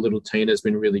Timmy or little Tina has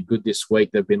been really good this week.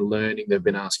 They've been learning, they've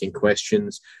been asking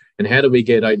questions. And how do we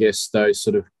get, I guess, those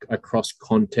sort of across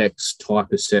context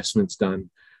type assessments done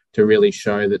to really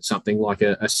show that something like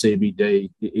a CBD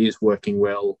is working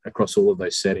well across all of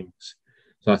those settings?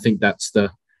 So I think that's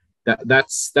the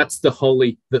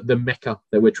mecca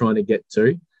that we're trying to get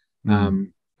to.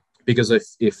 Because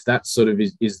if that sort of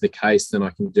is the case, then I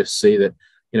can just see that,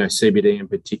 CBD in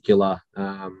particular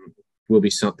will be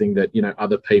something that,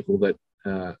 other people that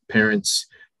parents,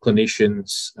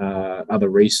 clinicians, other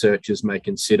researchers may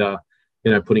consider,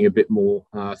 putting a bit more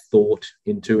thought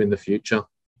into in the future.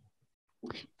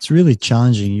 It's really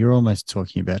challenging. You're almost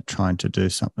talking about trying to do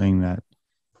something that,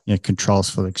 controls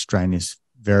for extraneous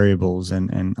variables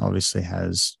and obviously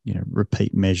has,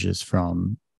 repeat measures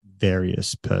from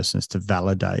various persons to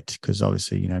validate, because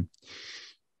obviously,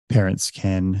 parents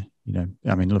can,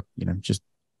 just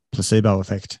placebo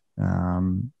effect.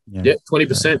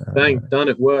 20%, bang, done,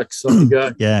 it works. Off you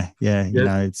go.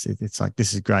 It's like,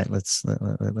 this is great.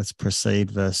 Let's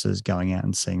proceed, versus going out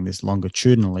and seeing this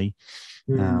longitudinally,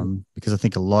 because I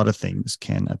think a lot of things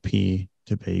can appear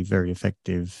to be very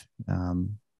effective,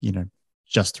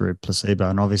 just through placebo,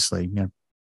 and obviously,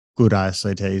 good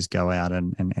ISCTs go out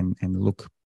and look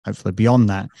hopefully beyond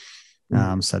that,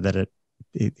 so that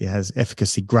it has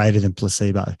efficacy greater than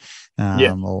placebo,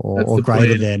 or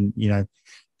greater than,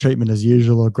 treatment as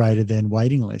usual, or greater than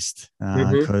waiting list,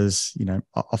 because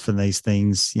often these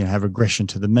things have regression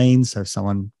to the mean. So if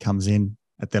someone comes in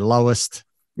at their lowest,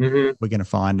 we're going to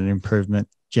find an improvement,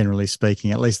 generally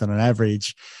speaking, at least on an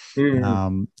average,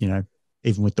 even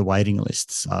with the waiting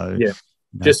list. So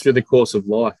just through the course of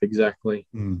life. Exactly.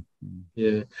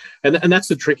 Yeah. And that's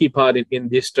the tricky part in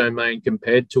this domain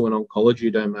compared to an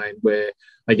oncology domain, where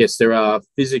I guess there are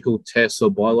physical tests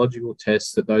or biological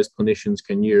tests that those clinicians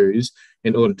can use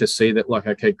in order to see that, like,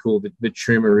 okay, cool, the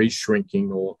tumor is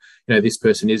shrinking, or, this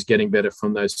person is getting better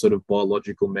from those sort of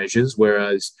biological measures.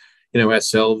 Whereas,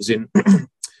 ourselves in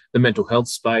the mental health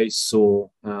space,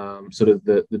 or sort of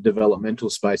the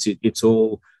developmental space, it's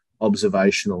all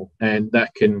observational. And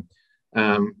that can,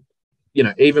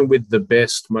 even with the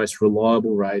best, most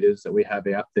reliable raters that we have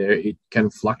out there, it can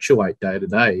fluctuate day to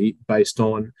day based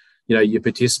on, your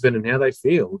participant and how they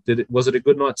feel. Was it a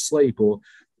good night's sleep, or,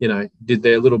 did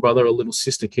their little brother or little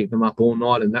sister keep them up all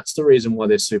night? And that's the reason why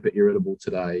they're super irritable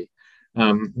today.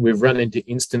 We've run into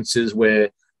instances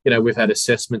where, we've had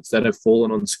assessments that have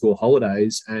fallen on school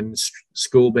holidays, and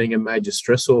school being a major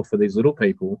stressor for these little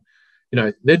people,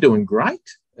 they're doing great.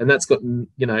 And that's got,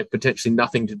 potentially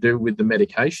nothing to do with the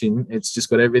medication. It's just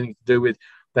got everything to do with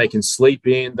they can sleep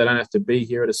in. They don't have to be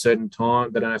here at a certain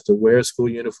time. They don't have to wear a school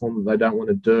uniform that they don't want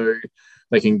to do.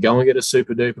 They can go and get a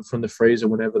super duper from the freezer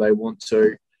whenever they want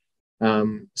to.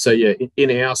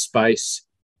 In our space,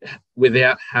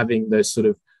 without having those sort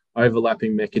of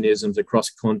overlapping mechanisms across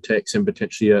context and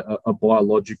potentially a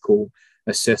biological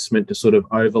assessment to sort of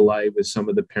overlay with some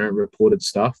of the parent-reported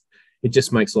stuff, it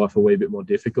just makes life a wee bit more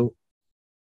difficult.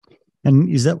 And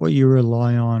is that what you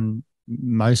rely on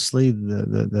mostly?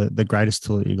 The greatest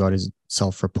tool that you got is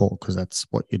self-report, because that's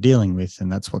what you're dealing with,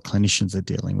 and that's what clinicians are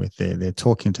dealing with. They're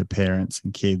talking to parents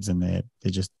and kids, and they're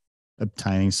just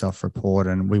obtaining self-report,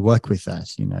 and we work with that.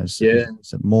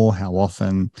 So more, how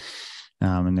often,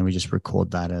 and then we just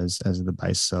record that as the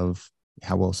base of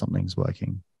how well something's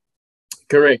working.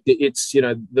 Correct. It's,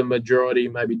 the majority,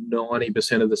 maybe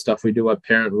 90% of the stuff we do are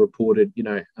parent-reported,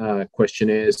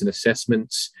 questionnaires and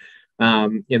assessments.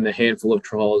 In the handful of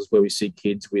trials where we see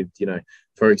kids with,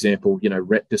 for example,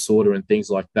 Rett disorder and things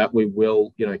like that, we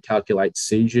will, calculate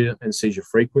seizure and seizure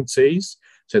frequencies.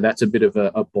 So that's a bit of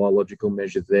a biological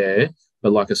measure there.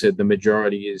 But like I said, the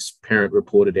majority is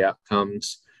parent-reported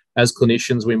outcomes. As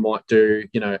clinicians, we might do,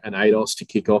 an ADOS to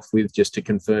kick off with, just to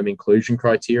confirm inclusion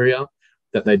criteria,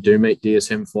 that they do meet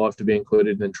DSM-5 to be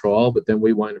included in the trial, but then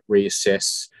we won't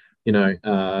reassess,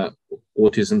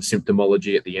 autism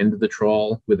symptomology at the end of the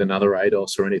trial with another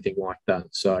ADOS or anything like that.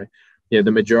 So, the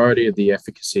majority of the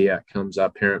efficacy outcomes are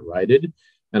parent-rated.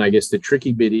 And I guess the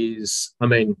tricky bit is,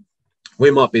 we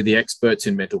might be the experts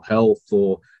in mental health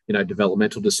or,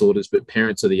 developmental disorders, but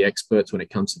parents are the experts when it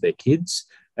comes to their kids,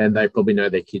 and they probably know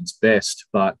their kids best.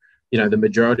 But, the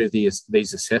majority of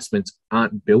these assessments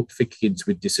aren't built for kids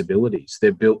with disabilities.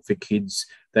 They're built for kids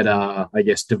that are, I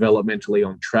guess, developmentally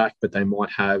on track, but they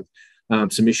might have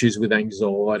some issues with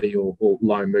anxiety or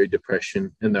low mood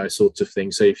depression and those sorts of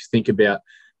things. So if you think about,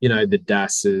 the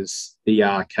DASs, the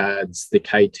RCADs, the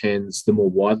K10s, the more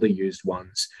widely used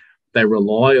ones, they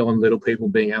rely on little people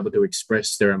being able to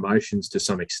express their emotions to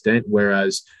some extent,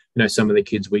 whereas, some of the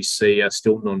kids we see are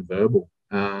still nonverbal.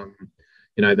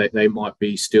 They might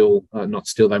be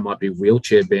they might be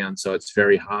wheelchair bound. So it's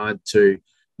very hard to,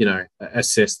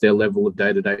 assess their level of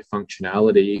day-to-day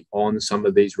functionality on some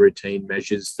of these routine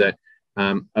measures that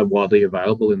are widely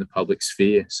available in the public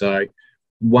sphere. So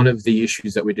one of the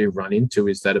issues that we do run into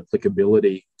is that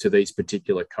applicability to these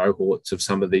particular cohorts of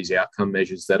some of these outcome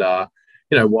measures that are,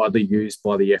 widely used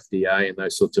by the FDA and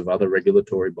those sorts of other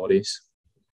regulatory bodies.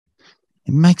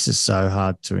 It makes it so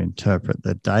hard to interpret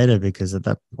the data, because at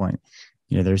that point,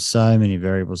 there's so many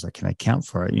variables that can account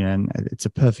for it, and it's a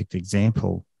perfect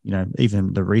example,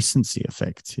 even the recency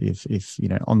effect. If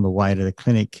on the way to the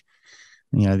clinic,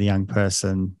 the young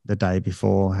person the day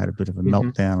before had a bit of a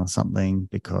meltdown or something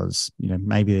because,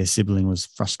 maybe their sibling was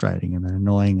frustrating and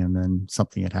annoying, and then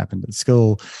something had happened at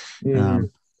school.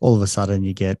 All of a sudden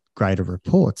you get greater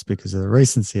reports because of the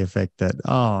recency effect that,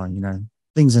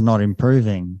 things are not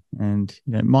improving. And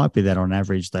it might be that on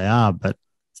average they are, but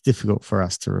it's difficult for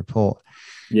us to report.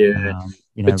 Yeah,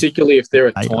 particularly if there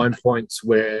are time points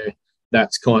where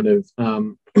that's kind of,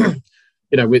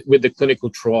 with the clinical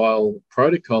trial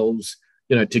protocols,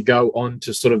 to go on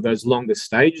to sort of those longer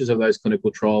stages of those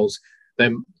clinical trials,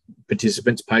 then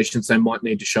participants, patients, they might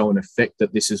need to show an effect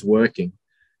that this is working.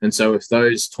 And so if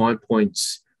those time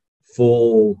points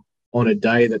fall on a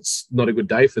day that's not a good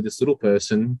day for this little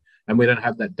person, and we don't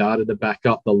have that data to back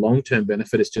up the long-term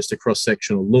benefit, it's just a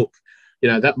cross-sectional look,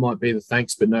 that might be the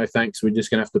thanks, but no thanks. We're just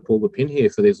going to have to pull the pin here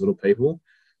for these little people.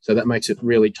 So that makes it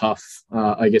really tough,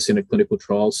 I guess, in a clinical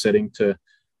trial setting to,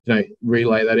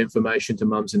 relay that information to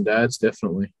mums and dads,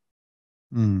 definitely.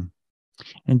 Mm.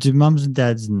 And do mums and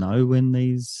dads know when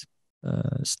these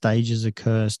stages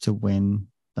occur as to when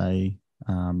they,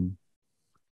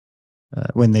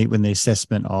 when the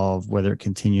assessment of whether it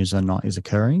continues or not is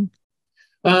occurring?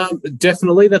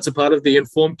 Definitely, that's a part of the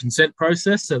informed consent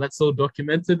process. So that's all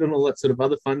documented and all that sort of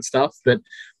other fun stuff. But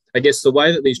I guess the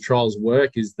way that these trials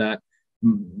work is that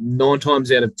 9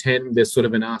 times out of 10, there's sort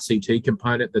of an RCT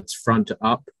component that's front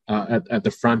up at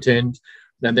the front end.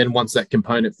 And then once that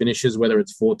component finishes, whether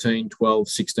it's 14, 12,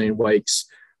 16 weeks,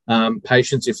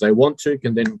 patients, if they want to,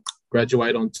 can then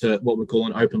graduate onto what we call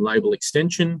an open label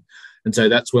extension. And so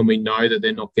that's when we know that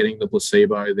they're not getting the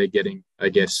placebo, they're getting, I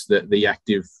guess, the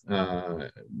active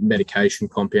medication,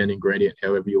 compound ingredient,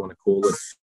 however you want to call it.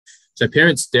 So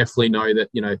parents definitely know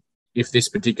that, if this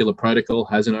particular protocol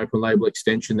has an open label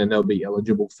extension, then they'll be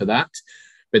eligible for that.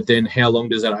 But then how long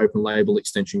does that open label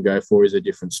extension go for is a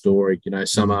different story.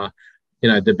 Some are,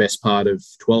 the best part of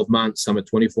 12 months, some are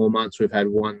 24 months. We've had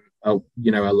one, our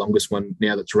longest one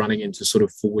now that's running into sort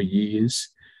of 4 years.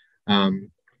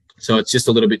 So it's just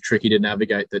a little bit tricky to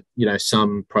navigate that,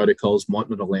 some protocols might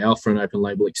not allow for an open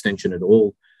label extension at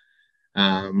all,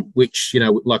 which,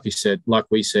 like we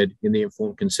said, in the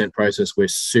informed consent process, we're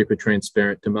super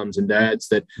transparent to mums and dads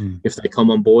that if they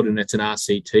come on board and it's an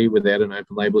RCT without an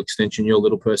open label extension, your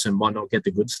little person might not get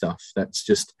the good stuff. That's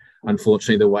just,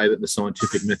 unfortunately, the way that the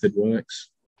scientific method works.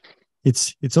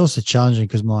 It's also challenging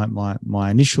because my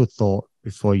initial thought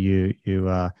before you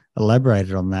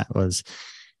elaborated on that was,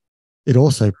 it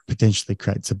also potentially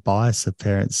creates a bias of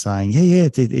parents saying,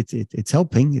 it's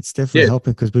helping. It's definitely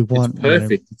helping because we want,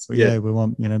 it's perfect. We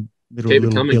want,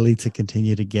 little Billy to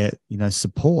continue to get,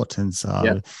 support. And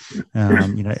so,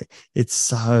 it's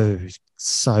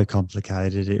so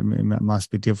complicated. It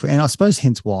must be different. And I suppose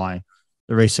hence why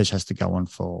the research has to go on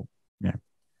for,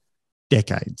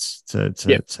 decades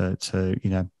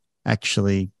to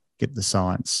actually get the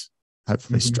science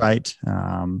hopefully straight.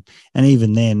 And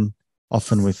even then,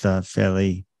 often with a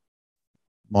fairly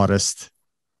modest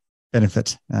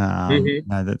benefit.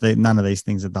 That none of these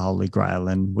things are the holy grail,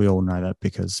 and we all know that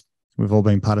because we've all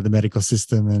been part of the medical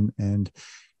system. And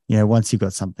once you've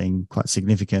got something quite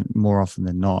significant, more often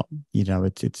than not,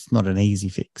 it's not an easy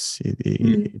fix.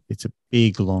 It's a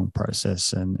big, long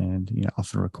process, and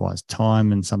often requires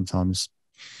time, and sometimes,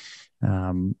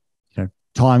 time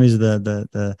is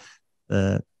the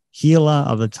healer.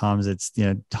 Other times, it's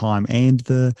time and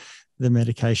the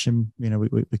medication,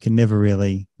 we can never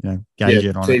really, gauge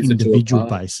it on an individual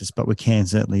basis, but we can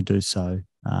certainly do so,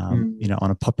 on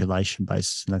a population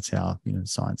basis. And that's how,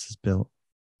 science is built.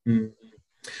 And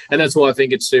that's why I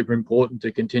think it's super important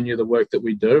to continue the work that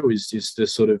we do is just to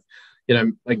sort of,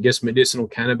 I guess medicinal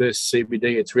cannabis,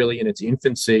 CBD, it's really in its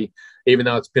infancy, even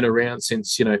though it's been around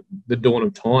since, the dawn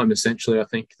of time, essentially. I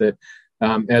think that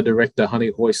our director,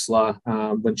 Honey Heusler,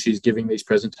 when she's giving these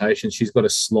presentations, she's got a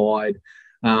slide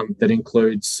that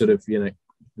includes sort of, I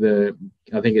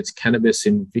think it's cannabis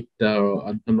invicta, or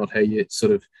I'm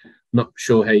not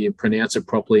sure how you pronounce it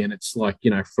properly. And it's like,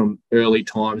 from early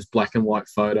times, black and white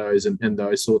photos and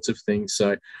those sorts of things.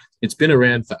 So it's been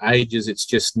around for ages. It's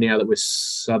just now that we're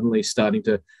suddenly starting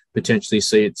to potentially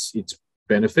see its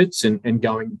benefits and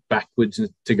going backwards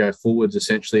to go forwards,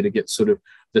 essentially, to get sort of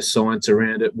the science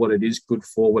around it, what it is good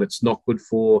for, what it's not good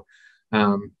for,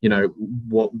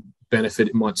 what benefit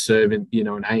it might serve in,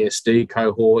 an ASD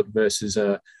cohort versus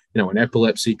an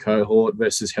epilepsy cohort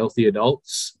versus healthy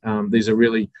adults. These are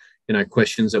really,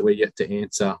 questions that we're yet to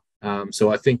answer.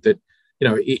 So I think that,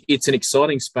 it's an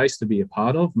exciting space to be a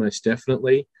part of, most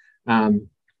definitely. And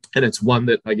it's one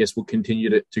that I guess will continue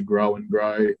to grow and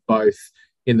grow, both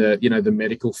in the, the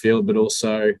medical field, but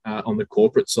also on the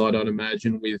corporate side, I'd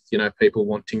imagine, with, people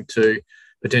wanting to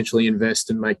potentially invest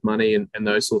and make money and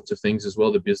those sorts of things as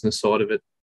well, the business side of it.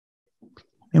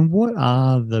 And what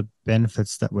are the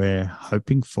benefits that we're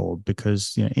hoping for?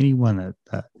 Because anyone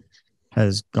that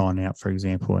has gone out, for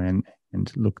example, and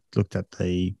looked at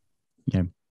the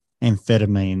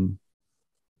amphetamine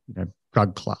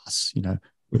drug class,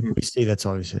 we see that's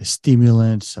obviously a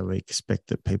stimulant, so we expect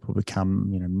that people become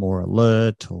more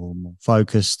alert or more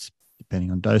focused,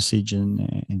 depending on dosage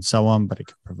and so on. But it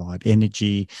can provide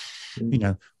energy.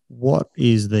 What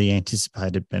is the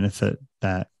anticipated benefit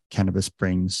that cannabis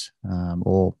brings,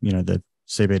 or the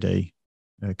CBD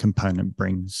component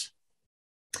brings?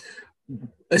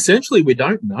 Essentially, we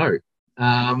don't know.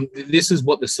 This is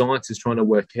what the science is trying to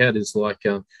work out, is like,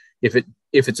 if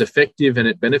it's effective and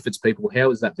it benefits people, how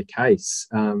is that the case?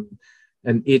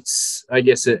 And it's, I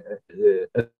guess, a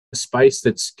space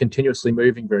that's continuously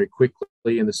moving very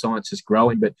quickly, and the science is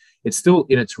growing, but it's still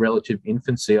in its relative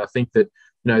infancy. I think that,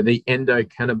 the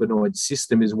endocannabinoid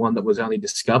system is one that was only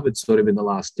discovered sort of in the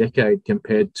last decade,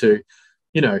 compared to,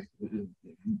 the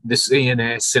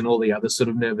CNS and all the other sort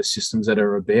of nervous systems that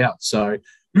are about. So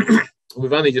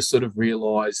we've only just sort of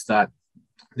realized that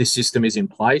this system is in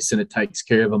place, and it takes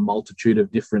care of a multitude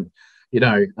of different,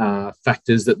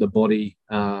 factors that the body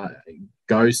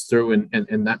goes through,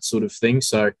 and that sort of thing.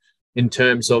 So in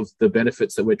terms of the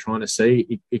benefits that we're trying to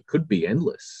see, it could be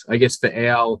endless. I guess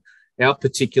for our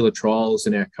particular trials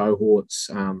and our cohorts,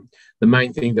 the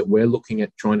main thing that we're looking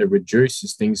at trying to reduce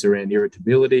is things around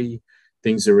irritability,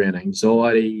 things around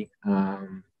anxiety.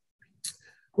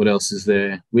 What else is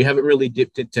there? We haven't really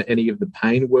dipped into any of the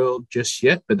pain world just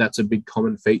yet, but that's a big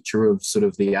common feature of sort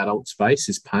of the adult space,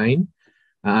 is pain,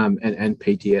 and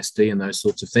PTSD and those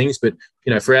sorts of things. But,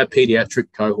 for our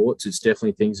pediatric cohorts, it's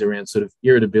definitely things around sort of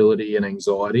irritability and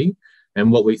anxiety. And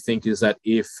what we think is that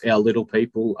if our little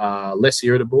people are less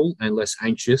irritable and less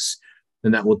anxious,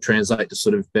 then that will translate to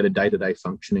sort of better day-to-day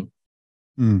functioning.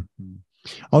 Mm-hmm.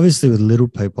 Obviously, with little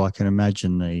people, I can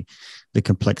imagine the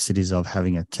complexities of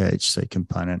having a THC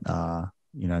component are,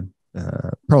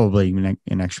 probably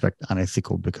in actual fact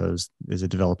unethical, because there's a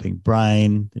developing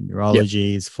brain, the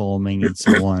neurology is forming, and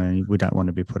so on. And we don't want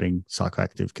to be putting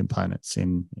psychoactive components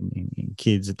in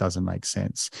kids. It doesn't make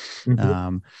sense.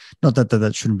 Mm-hmm. Not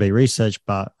that shouldn't be researched,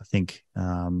 but I think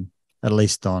at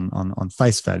least on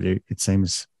face value, it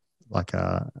seems like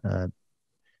an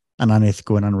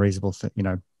unethical and unreasonable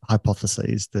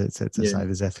hypotheses to say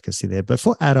there's efficacy there. But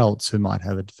for adults who might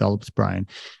have a developed brain,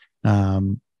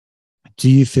 do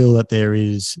you feel that there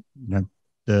is,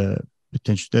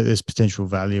 there's potential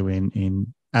value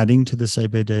in adding to the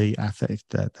CBD affect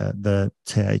that the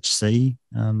THC,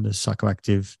 the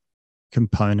psychoactive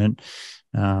component,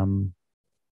 in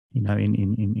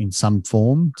some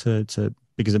form to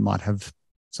because it might have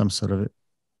some sort of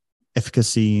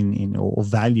efficacy in or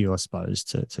value, I suppose,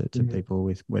 to people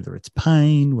with, whether it's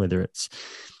pain, whether it's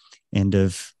end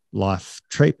of life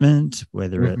treatment,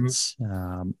 whether it's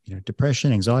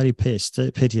depression, anxiety,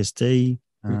 PTSD.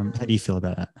 How do you feel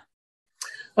about that?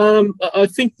 I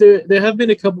think there have been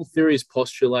a couple of theories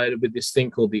postulated with this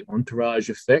thing called the entourage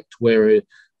effect, where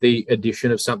the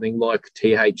addition of something like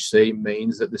THC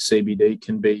means that the CBD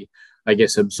can be, I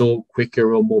guess, absorbed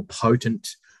quicker or more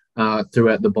potent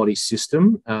throughout the body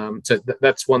system. So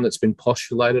that's one that's been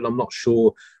postulated. I'm not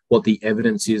sure what the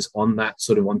evidence is on that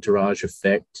sort of entourage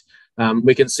effect.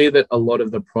 We can see that a lot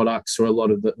of the products, or a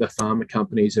lot of the pharma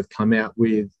companies, have come out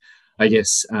with, I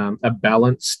guess, a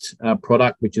balanced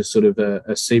product, which is sort of a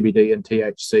CBD and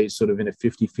THC sort of in a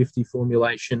 50-50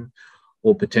 formulation,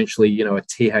 or potentially, a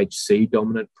THC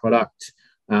dominant product,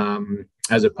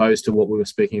 as opposed to what we were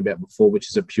speaking about before, which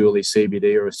is a purely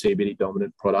CBD or a CBD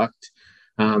dominant product.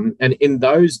 And in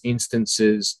those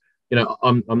instances,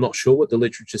 I'm not sure what the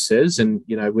literature says, and,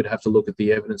 we'd have to look at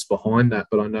the evidence behind that.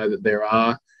 But I know that there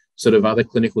are sort of other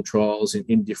clinical trials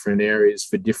in different areas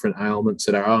for different ailments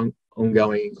that are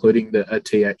ongoing, including a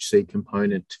THC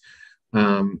component,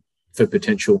 for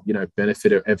potential,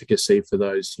 benefit or efficacy for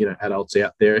those, adults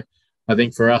out there. I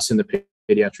think for us in the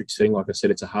pediatric setting, like I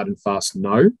said, it's a hard and fast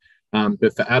no.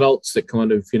 But for adults that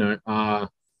kind of, are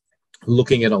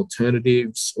looking at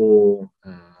alternatives, or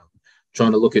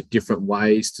trying to look at different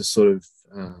ways to sort of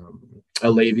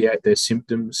alleviate their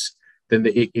symptoms, then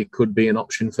it could be an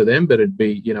option for them. But it'd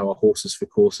be, a horses for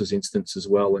courses instance as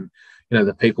well. And,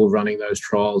 the people running those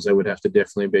trials, they would have to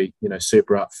definitely be,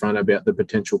 super upfront about the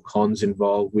potential cons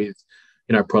involved with,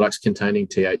 products containing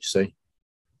THC.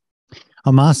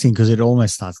 I'm asking because it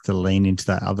almost starts to lean into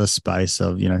that other space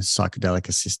of, psychedelic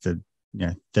assisted,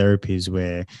 therapies,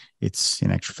 where it's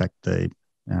in actual fact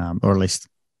or at least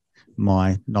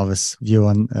my novice view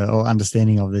on or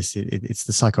understanding of this, it's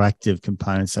the psychoactive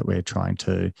components that we're trying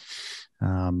to,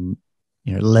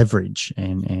 leverage.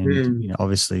 And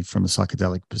obviously from a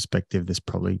psychedelic perspective, there's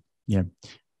probably,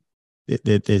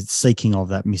 they're seeking of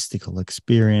that mystical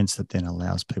experience that then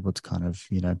allows people to kind of,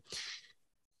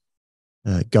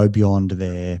 go beyond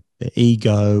their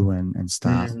ego and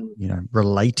start,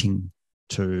 relating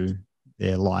to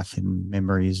their life and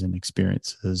memories and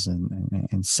experiences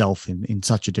and self in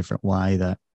such a different way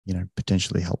that,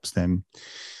 potentially helps them.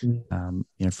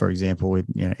 For example, with,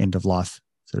 end of life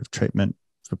sort of treatment,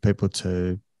 for people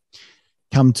to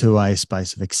come to a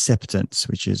space of acceptance,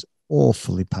 which is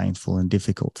awfully painful and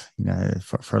difficult.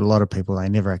 For a lot of people, they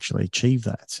never actually achieve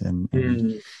that. And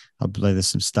I believe there's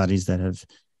some studies that have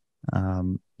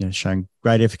shown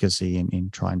great efficacy in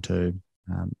trying to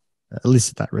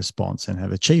elicit that response and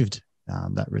have achieved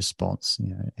that response.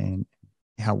 And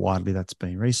how widely that's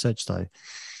been researched,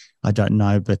 I don't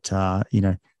know. But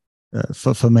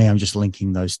for me, I'm just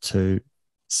linking those two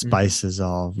spaces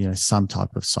of some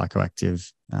type of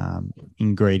psychoactive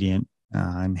ingredient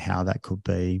and how that could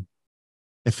be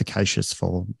efficacious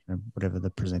for whatever the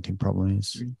presenting problem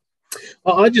is.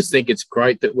 I just think it's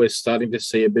great that we're starting to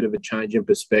see a bit of a change in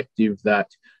perspective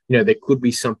that, there could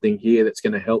be something here that's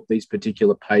going to help these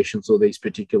particular patients or these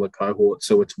particular cohorts.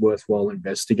 So it's worthwhile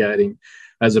investigating,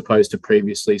 as opposed to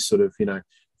previously sort of,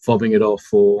 fobbing it off,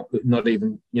 or not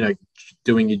even,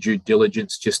 doing your due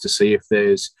diligence just to see if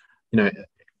there's,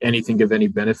 anything of any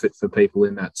benefit for people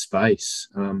in that space.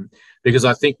 Because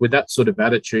I think with that sort of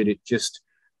attitude,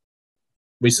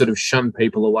 we sort of shun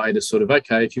people away to sort of,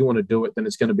 okay, if you want to do it, then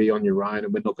it's going to be on your own,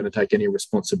 and we're not going to take any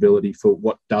responsibility for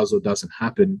what does or doesn't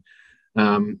happen.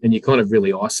 And you kind of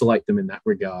really isolate them in that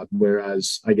regard.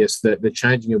 Whereas I guess the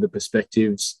changing of the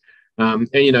perspectives, and,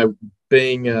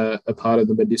 being a part of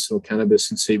the medicinal cannabis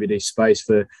and CBD space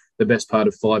for the best part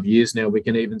of 5 years now, we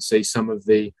can even see some of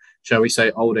the, shall we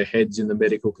say, older heads in the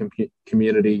medical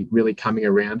community really coming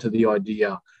around to the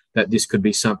idea that this could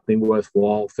be something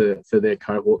worthwhile for their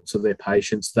cohorts or their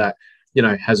patients that,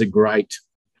 has a great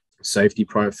safety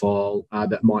profile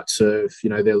that might serve,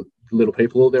 their little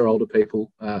people or their older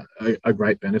people a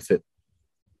great benefit.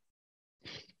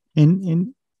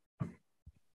 In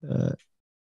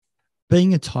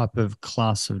being a type of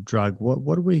class of drug,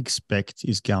 what do we expect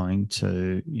is going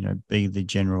to, be the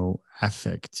general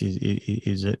affect?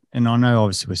 Is it, and I know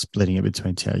obviously we're splitting it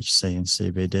between THC and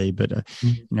CBD, but,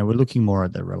 we're looking more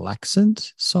at the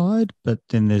relaxant side, but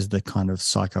then there's the kind of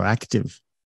psychoactive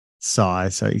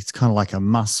side. So it's kind of like a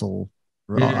muscle.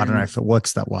 I don't know if it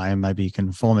works that way, and maybe you can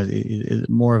inform it. Is it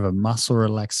more of a muscle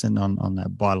relaxant on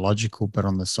that biological, but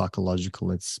on the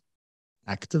psychological, it's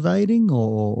activating,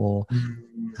 or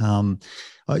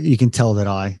you can tell that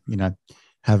I,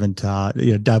 haven't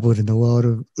dabbled in the world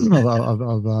of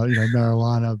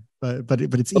marijuana, but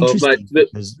it's interesting.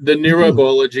 The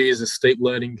neurobiology is a steep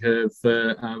learning curve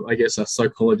for I guess us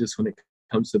psychologists when it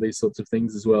comes to these sorts of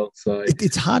things as well. So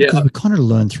it's hard because we kind of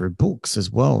learn through books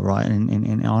as well, right?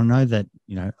 And I know that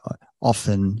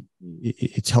often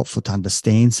it's helpful to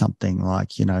understand something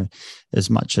like,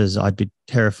 as much as I'd be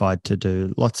terrified to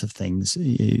do lots of things,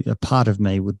 a part of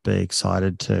me would be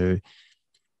excited to,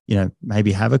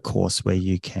 maybe have a course where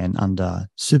you can, under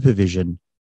supervision,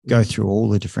 go through all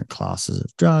the different classes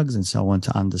of drugs and so on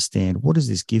to understand what does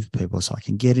this give people, so I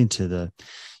can get into the,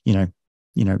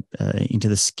 into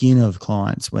the skin of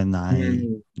clients when they,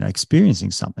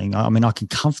 experiencing something. I mean, I can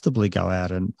comfortably go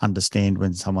out and understand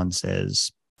when someone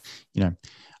says, I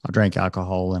drank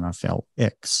alcohol and I felt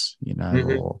X,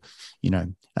 or,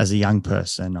 as a young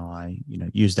person, I,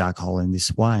 used alcohol in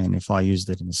this way. And if I used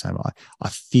it in the same way, I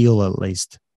feel at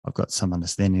least I've got some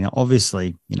understanding. Now,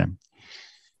 obviously,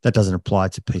 that doesn't apply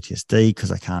to PTSD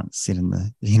because I can't sit in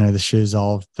the, the shoes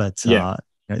of, but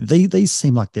these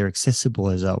seem like they're accessible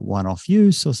as a one-off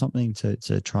use or something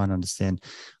to try and understand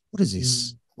what does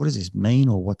this mean,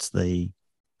 or what's the,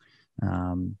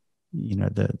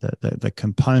 the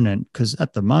component, because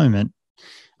at the moment,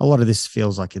 a lot of this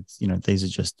feels like it's, these are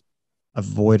just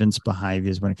avoidance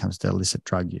behaviors when it comes to illicit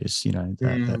drug use,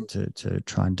 that to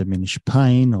try and diminish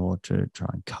pain or to try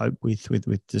and cope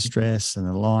with distress and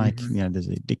the like. There's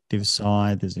the addictive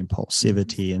side, there's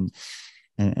impulsivity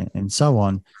and so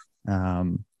on.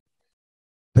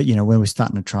 But, when we're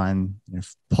starting to try and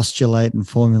postulate and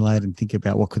formulate and think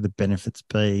about what could the benefits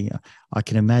be, I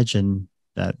can imagine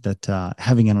that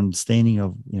having an understanding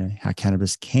of, how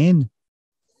cannabis can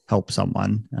help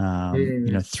someone,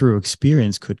 through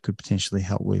experience could potentially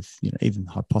help with, even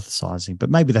hypothesizing. But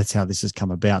maybe that's how this has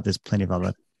come about. There's plenty of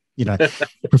other,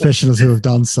 professionals who have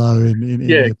done so in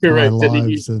their prior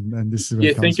lives, and this is where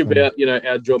it comes think from. about,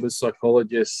 our job as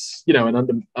psychologists,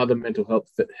 and other mental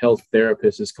health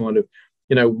therapists is kind of,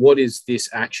 what is this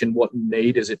action? What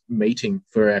need is it meeting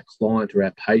for our client or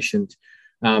our patient?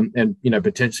 And,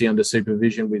 potentially under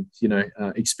supervision with,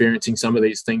 experiencing some of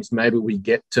these things, maybe we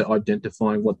get to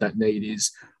identifying what that need is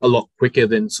a lot quicker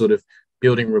than sort of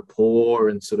building rapport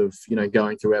and sort of,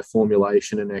 going through our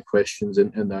formulation and our questions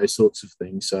and those sorts of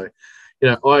things. So,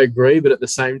 I agree, but at the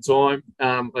same time,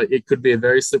 it could be a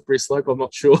very slippery slope. I'm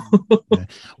not sure. Yeah.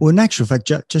 Well, in actual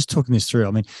fact, just talking this through,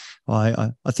 I mean,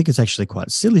 I think it's actually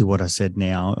quite silly what I said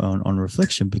now on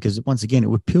reflection, because once again, it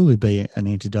would purely be an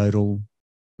anecdotal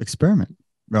experiment.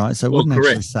 right? So it Well, wouldn't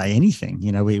correct. actually say anything.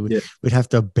 You know, we'd have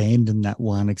to abandon that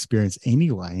one experience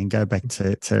anyway and go back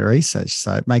to research.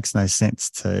 So it makes no sense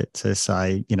to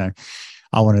say, you know,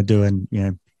 I want to do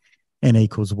N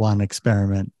equals 1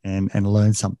 experiment and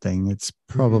learn something. It's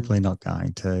probably not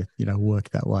going to, you know, work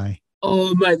that way.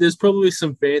 Oh, mate, there's probably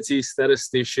some fancy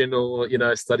statistician or, you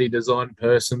know, study design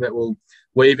person that will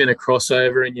weave in a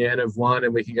crossover in your N of 1,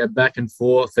 and we can go back and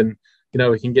forth, and, you know,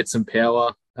 we can get some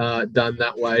power done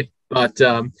that way. But,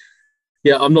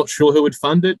 yeah, I'm not sure who would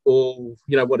fund it, or,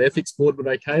 you know, what ethics board would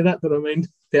okay that, but I mean,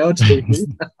 power to you.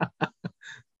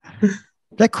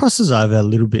 That crosses over a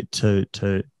little bit to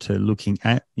looking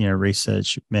at, you know,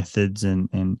 research methods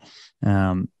and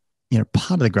you know,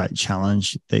 part of the great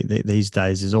challenge these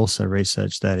days is also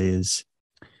research that is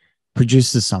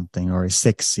produces something or is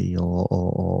sexy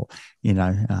or you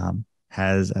know,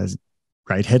 has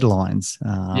great headlines.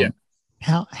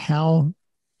 How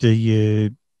do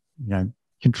you know,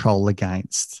 control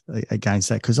against that?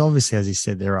 Because obviously, as you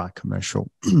said, there are commercial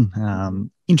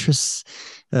interests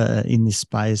in this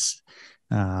space.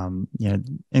 You know,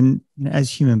 and as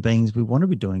human beings, we want to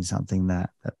be doing something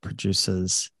that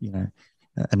produces, you know,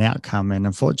 an outcome. And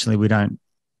unfortunately, we don't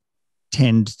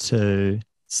tend to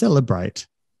celebrate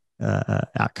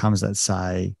outcomes that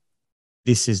say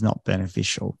this is not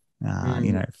beneficial,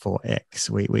 you know, for X.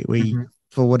 We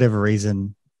for whatever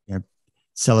reason, you know,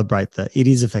 celebrate that it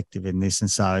is effective in this.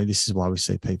 And so this is why we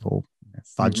see people, you know,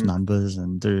 fudge numbers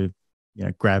and do, you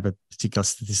know, grab a particular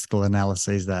statistical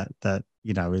analysis that,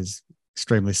 you know, is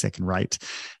extremely second rate,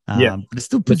 but it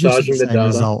still produces the same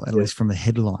result, at least from a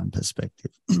headline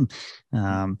perspective.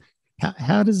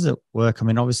 How does it work? I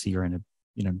mean, obviously you're in a,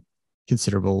 you know,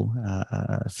 considerable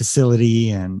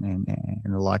facility and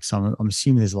the like, so I'm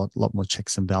assuming there's a lot more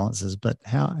checks and balances, but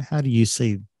how do you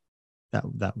see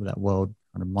that world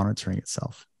kind of monitoring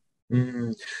itself?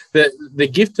 The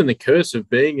gift and the curse of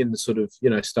being in the sort of, you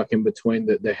know, stuck in between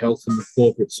the health and the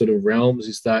corporate sort of realms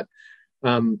is that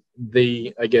a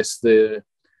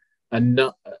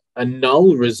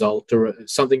null result or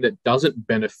something that doesn't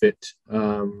benefit,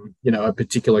 you know, a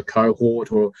particular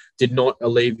cohort or did not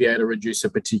alleviate or reduce a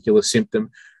particular symptom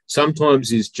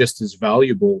sometimes is just as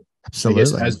valuable,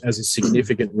 Absolutely, I guess, as a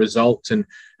significant result. And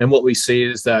what we see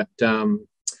is that,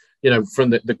 you know, from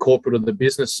the corporate or the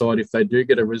business side, if they do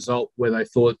get a result where they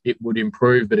thought it would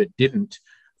improve, but it didn't,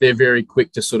 they're very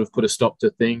quick to sort of put a stop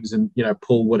to things and, you know,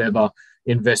 pull whatever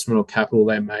investment or capital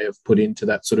they may have put into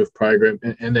that sort of program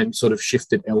and then sort of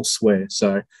shift it elsewhere.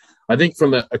 So I think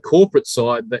from a corporate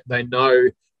side, that they know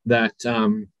that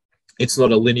it's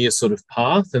not a linear sort of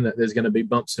path and that there's going to be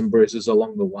bumps and bruises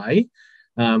along the way.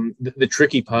 The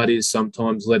tricky part is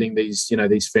sometimes letting these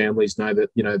families know that,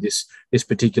 you know, this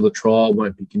particular trial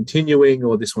won't be continuing,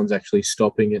 or this one's actually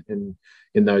stopping it in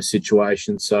those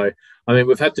situations. So, I mean,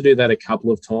 we've had to do that a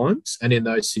couple of times, and in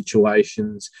those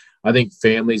situations, I think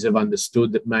families have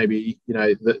understood that maybe, you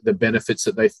know, the benefits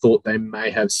that they thought they may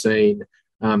have seen,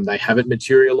 they haven't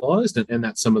materialised, and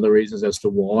that's some of the reasons as to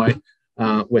why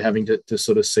we're having to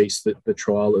sort of cease the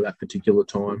trial at that particular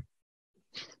time.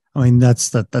 I mean,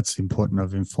 that's important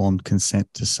of informed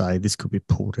consent to say this could be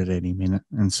pulled at any minute.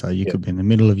 And so you could be in the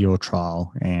middle of your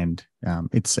trial and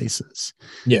it ceases.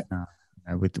 Yeah.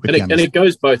 And it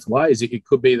goes both ways. It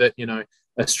could be that, you know,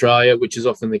 Australia, which is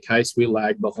often the case, we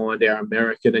lag behind our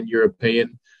American and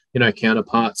European, you know,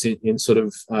 counterparts in sort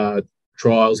of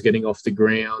trials getting off the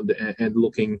ground and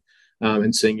looking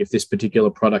and seeing if this particular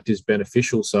product is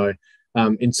beneficial. So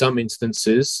in some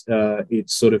instances,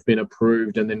 it's sort of been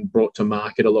approved and then brought to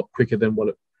market a lot quicker than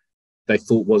what they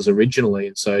thought was originally.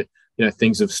 And so, you know,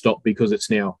 things have stopped because it's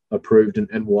now approved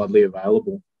and widely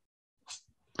available.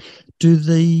 Does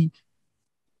the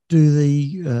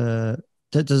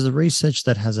research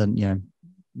that has a, you know,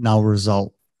 null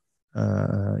result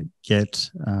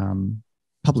get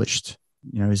published?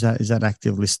 You know, is that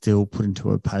actively still put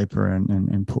into a paper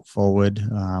and put forward,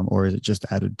 or is it just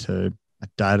added to a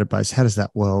database? How does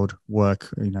that world work,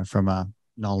 you know, from a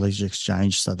knowledge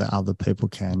exchange so that other people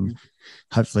can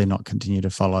hopefully not continue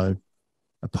to follow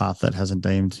a path that hasn't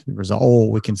deemed the result? Or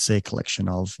we can see a collection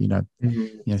of, you know,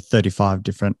 35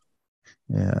 different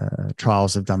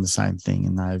trials have done the same thing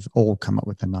and they've all come up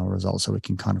with a null result. So we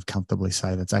can kind of comfortably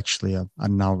say that's actually a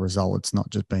null result. It's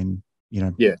not just been, you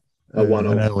know,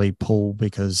 an early pull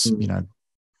because, you know,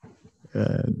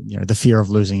 the fear of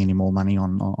losing any more money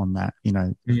on that, you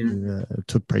know,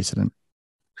 took precedent.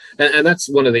 And that's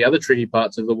one of the other tricky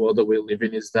parts of the world that we live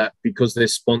in, is that because they're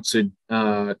sponsored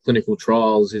clinical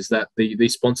trials, is that the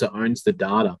sponsor owns the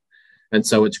data. And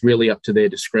so it's really up to their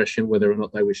discretion whether or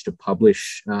not they wish to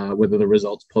publish, whether the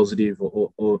result's positive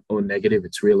or negative.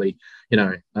 It's really,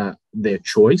 their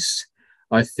choice.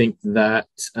 I think that,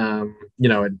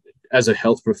 as a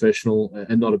health professional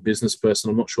and not a business person,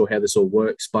 I'm not sure how this all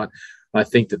works, but I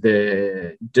think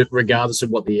that regardless of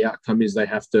what the outcome is, they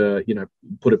have to,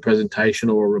 put a presentation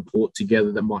or a report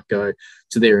together that might go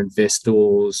to their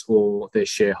investors or their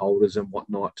shareholders and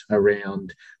whatnot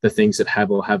around the things that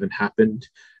have or haven't happened.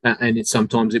 And it's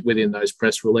sometimes within those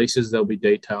press releases, there'll be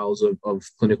details of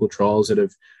clinical trials that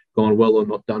have gone well or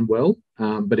not done well.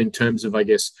 But in terms of, I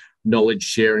guess, knowledge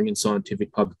sharing and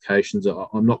scientific publications,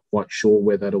 I'm not quite sure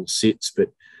where that all sits.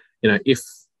 But, if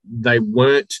they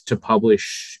weren't to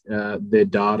publish their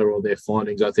data or their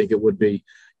findings, I think it would be,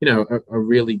 a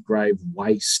really grave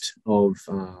waste of,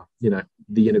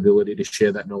 the inability to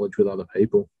share that knowledge with other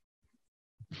people.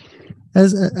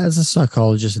 As a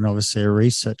psychologist and obviously a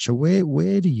researcher,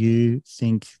 where do you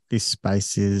think this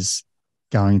space is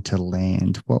going to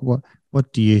land?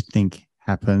 What do you think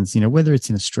happens? Whether it's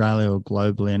in Australia or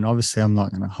globally, and obviously I'm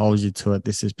not going to hold you to it.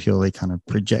 This is purely kind of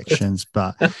projections,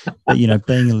 but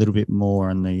being a little bit more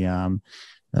on the on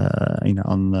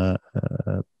the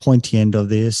pointy end of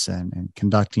this and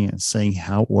conducting it and seeing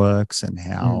how it works and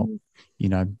how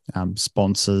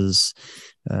sponsors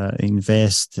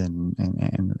invest and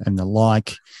the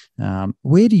like.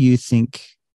 Where do you think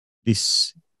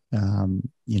this? How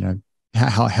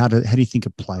do you think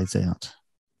it plays out?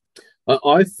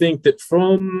 I think that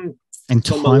from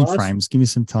time frames. Give me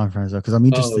some time frames, because I'm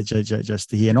interested just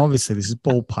to hear. And obviously, this is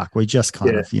ballpark. We're just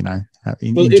kind of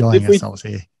enjoying ourselves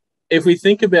here. If we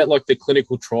think about like the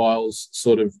clinical trials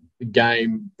sort of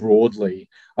game broadly,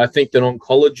 I think that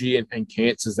oncology and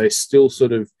cancers, they still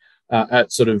sort of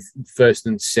at sort of first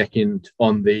and second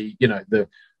on the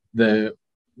the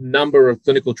number of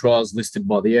clinical trials listed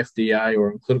by the FDA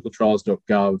or on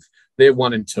clinicaltrials.gov. They're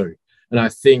 1 and 2. And I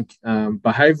think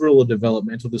behavioural or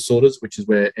developmental disorders, which is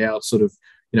where our sort of,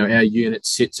 our unit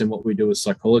sits and what we do as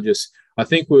psychologists, I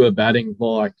think we were batting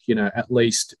like, at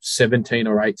least 17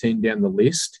 or 18 down the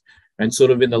list. And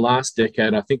sort of in the last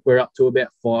decade, I think we're up to about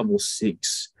 5 or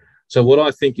 6. So what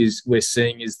I think is we're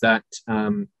seeing is that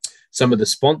some of the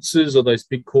sponsors or those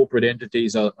big corporate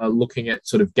entities are looking at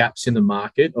sort of gaps in the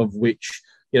market, of which,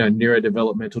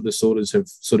 neurodevelopmental disorders have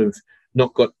sort of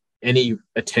not got any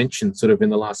attention sort of in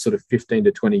the last sort of 15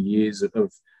 to 20 years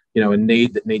of a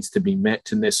need that needs to be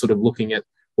met. And they're sort of looking at,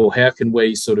 well, how can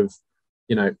we sort of,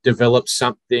 develop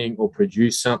something or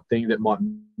produce something that might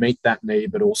meet that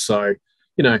need, but also,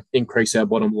 increase our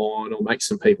bottom line or make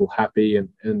some people happy and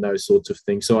those sorts of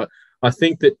things. So I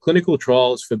think that clinical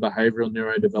trials for behavioural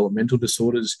neurodevelopmental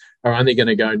disorders are only going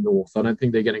to go north. I don't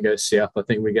think they're going to go south. I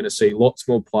think we're going to see lots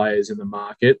more players in the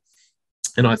market.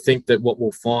 And I think that what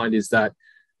we'll find is that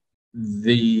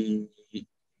the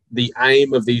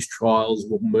aim of these trials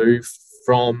will move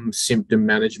from symptom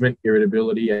management,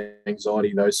 irritability,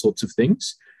 anxiety, those sorts of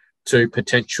things, to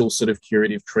potential sort of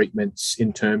curative treatments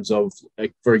in terms of,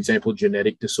 like, for example,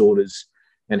 genetic disorders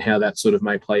and how that sort of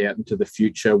may play out into the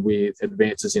future with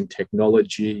advances in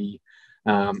technology,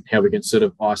 how we can sort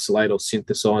of isolate or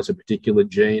synthesize a particular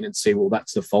gene and see, well,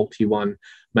 that's the faulty one.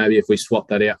 Maybe if we swap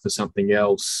that out for something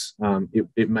else,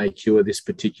 it may cure this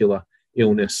particular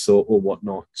illness or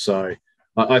whatnot. So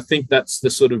I think that's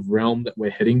the sort of realm that we're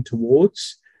heading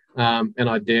towards. And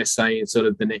I dare say in sort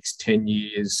of the next 10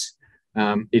 years,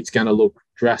 it's going to look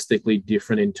drastically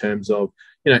different in terms of,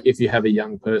 if you have a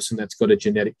young person that's got a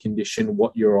genetic condition,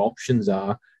 what your options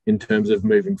are in terms of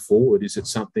moving forward. Is it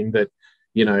something that,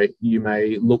 you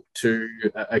may look to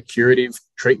a curative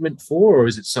treatment for, or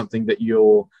is it something that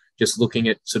you're just looking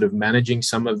at sort of managing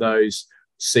some of those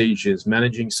seizures,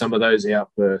 managing some of those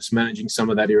outbursts, managing some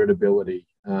of that irritability?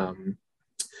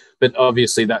 But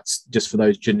obviously that's just for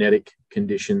those genetic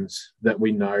conditions that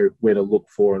we know where to look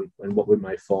for and what we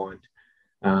may find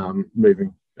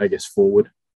moving, I guess, forward.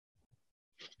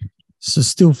 So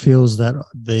still feels that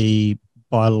the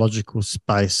biological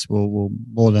space will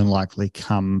more than likely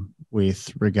come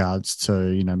with regards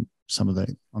to, some of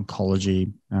the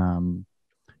oncology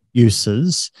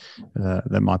uses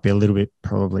that might be a little bit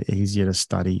probably easier to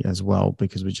study as well,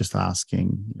 because we're just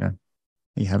asking, are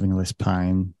you having less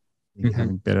pain? Are you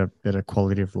having better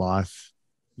quality of life?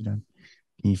 Can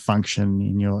you function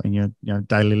in your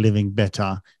daily living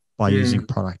better by using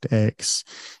product X?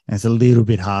 And it's a little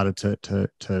bit harder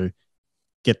to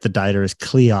get the data as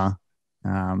clear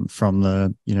from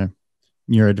the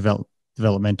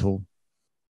neurodevelopmental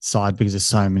side, because there's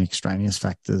so many extraneous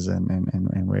factors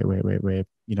and we're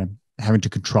having to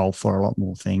control for a lot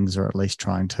more things, or at least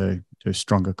trying to do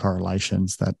stronger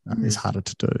correlations that is harder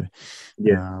to do.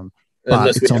 Yeah. but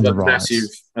unless we it's on have the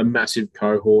rise. a massive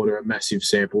cohort or a massive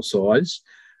sample size,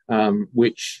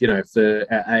 which, for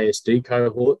our ASD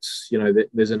cohorts,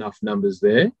 there's enough numbers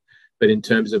there. But in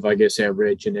terms of, I guess, our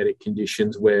rare genetic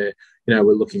conditions where,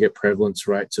 we're looking at prevalence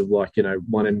rates of 1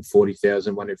 in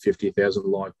 40,000, 1 in 50,000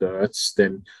 live births,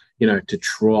 then, to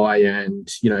try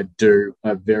and, do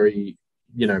a very,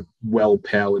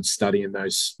 well-powered study in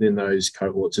those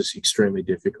cohorts is extremely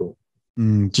difficult.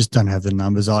 Just don't have the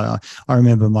numbers. I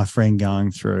remember my friend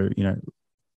going through,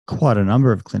 quite a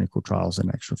number of clinical trials. In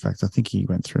actual fact, I think he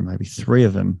went through maybe 3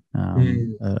 of them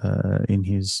in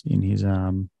his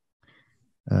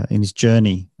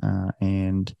journey,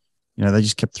 and they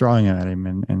just kept throwing it at him,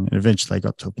 and eventually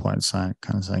got to a point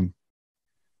saying,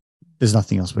 "There's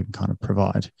nothing else we can kind of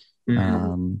provide."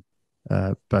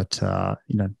 But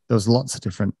there was lots of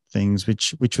different things,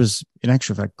 which was in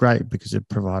actual fact great because it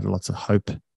provided lots of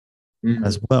hope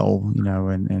as well,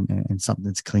 and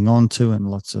something to cling on to, and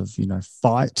lots of,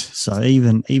 fight. So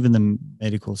even the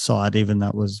medical side, even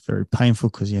that was very painful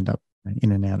because you end up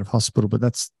in and out of hospital, but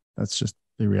that's just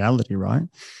the reality, right?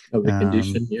 Of the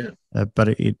condition, yeah. But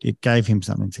it gave him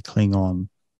something to cling on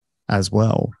as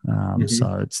well.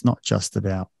 So it's not just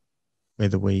about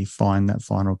whether we find that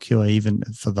final cure. Even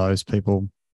for those people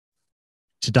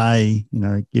today,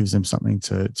 it gives them something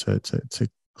to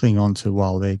cling on to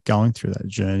while they're going through that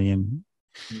journey. And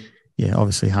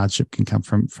obviously hardship can come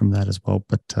from that as well.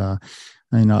 But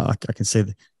I can see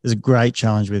that there's a great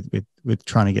challenge with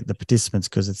trying to get the participants,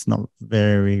 because it's not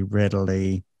very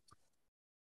readily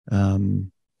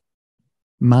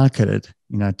marketed,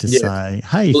 to say,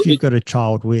 hey, if you've got a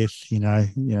child with,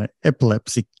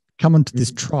 epilepsy, come into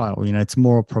this trial. It's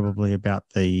more probably about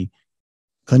the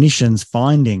clinicians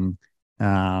finding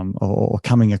or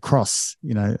coming across,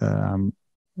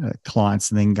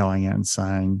 clients, and then going out and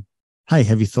saying, hey,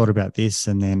 have you thought about this?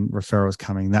 And then referrals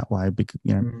coming that way,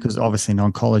 because obviously in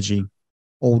oncology,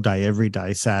 all day, every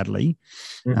day, sadly,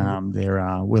 there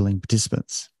are willing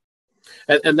participants.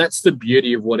 And that's the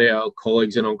beauty of what our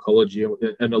colleagues in oncology,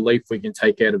 and a leaf we can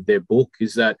take out of their book,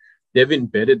 is that they've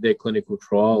embedded their clinical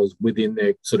trials within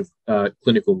their sort of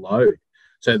clinical load.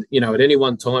 So, at any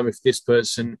one time, if this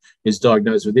person is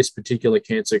diagnosed with this particular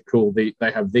cancer, cool, they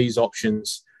have these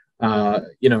options,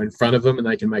 in front of them, and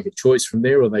they can make a choice from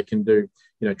there, or they can do,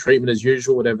 treatment as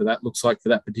usual, whatever that looks like for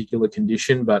that particular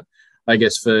condition. But I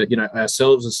guess for,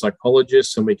 ourselves as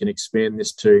psychologists, and we can expand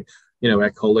this to,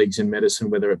 our colleagues in medicine,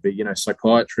 whether it be,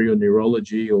 psychiatry or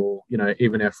neurology, or,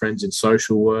 even our friends in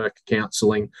social work,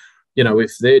 counselling,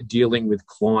 if they're dealing with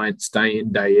clients day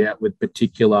in, day out with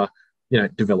particular,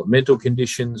 developmental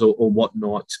conditions or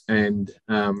whatnot, and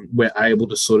we're able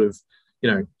to sort of,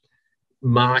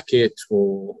 market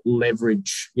or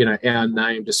leverage, our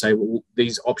name to say, well,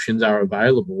 these options are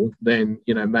available, then,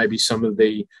 maybe some of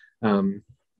the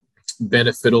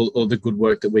benefit or the good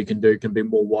work that we can do can be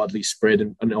more widely spread,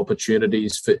 and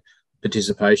opportunities for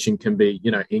participation can be,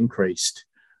 increased.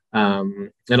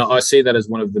 And I see that as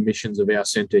one of the missions of our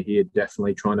centre here,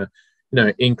 definitely trying to,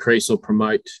 increase or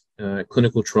promote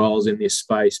clinical trials in this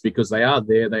space, because they are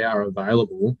there, they are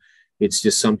available. It's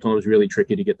just sometimes really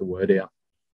tricky to get the word out.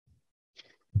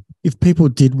 If people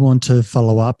did want to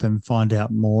follow up and find out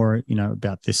more,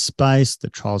 about this space, the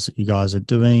trials that you guys are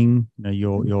doing,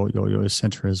 your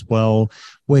centre as well,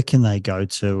 where can they go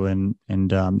to and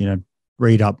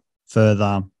read up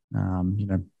further,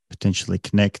 potentially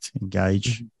connect,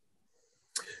 engage?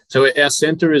 So our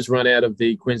centre is run out of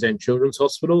the Queensland Children's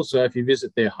Hospital. So if you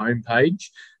visit their homepage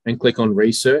and click on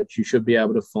research, you should be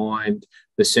able to find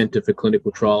the Centre for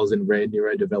Clinical Trials in Rare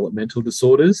Neurodevelopmental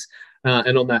Disorders.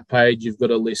 And on that page, you've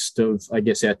got a list of, I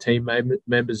guess, our team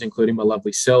members, including my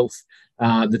lovely self,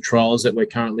 the trials that we're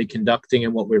currently conducting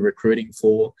and what we're recruiting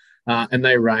for. And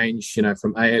they range,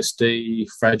 from ASD,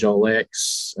 Fragile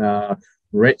X,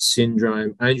 Rett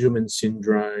syndrome, Angelman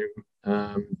syndrome,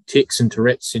 tics and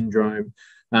Tourette syndrome.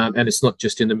 And it's not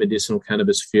just in the medicinal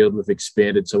cannabis field. We've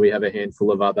expanded, so we have a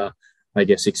handful of other, I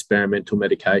guess, experimental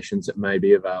medications that may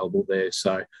be available there.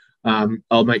 So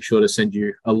I'll make sure to send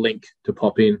you a link to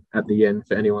pop in at the end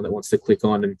for anyone that wants to click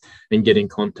on and get in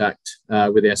contact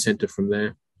with our centre from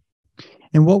there.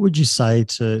 And what would you say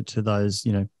to those,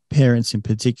 parents in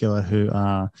particular who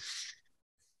are,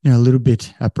 a little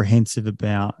bit apprehensive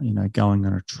about, going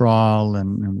on a trial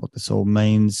and what this all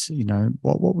means?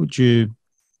 What would you,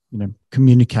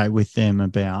 communicate with them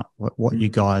about what you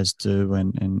guys do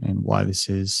and why this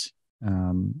is,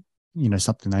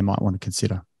 something they might want to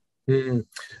consider?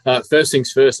 First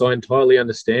things first, I entirely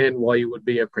understand why you would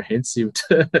be apprehensive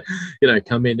to,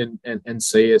 come in and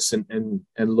see us and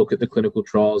look at the clinical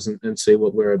trials and see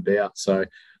what we're about. So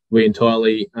we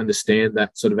entirely understand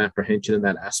that sort of apprehension and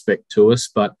that aspect to us.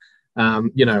 But,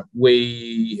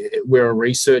 we're a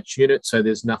research unit, so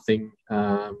there's nothing,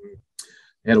 how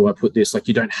do I put this? Like,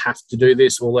 you don't have to do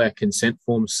this. All our consent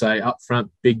forms say up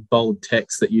front, big, bold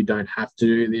text, that you don't have to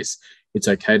do this. It's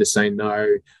okay to say no.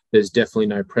 There's definitely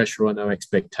no pressure or no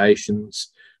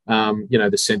expectations.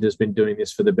 The centre's been doing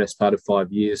this for the best part of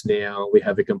 5 years now. We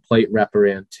have a complete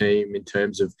wraparound team in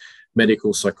terms of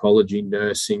medical psychology,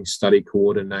 nursing, study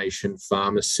coordination,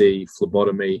 pharmacy,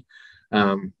 phlebotomy.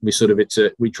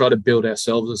 We try to build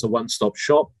ourselves as a one-stop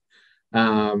shop.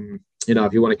 If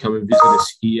you want to come and visit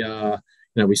us here,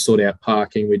 we sort out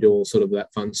parking. We do all sort of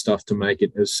that fun stuff to make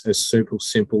it as super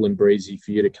simple and breezy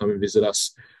for you to come and visit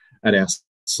us at our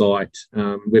site.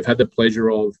 We've had the pleasure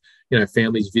of,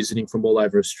 families visiting from all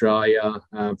over Australia.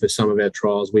 For some of our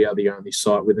trials, we are the only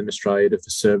site within Australia to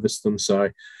service them. So,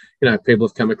 people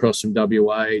have come across from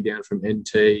WA, down from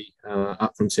NT,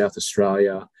 up from South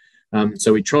Australia.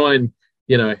 So we try and,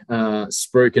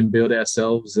 spruik and build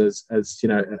ourselves as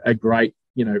a great,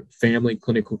 family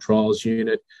clinical trials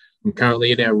unit. I'm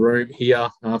currently in our room here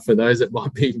for those that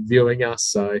might be viewing us.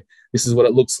 So this is what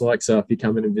it looks like. So if you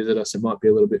come in and visit us, it might be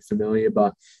a little bit familiar.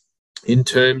 But in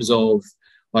terms of,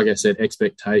 like I said,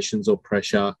 expectations or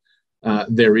pressure,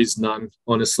 there is none,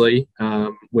 honestly.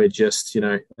 We're just,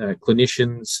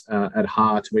 clinicians at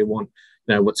heart. We want,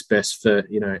 what's best for,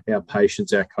 our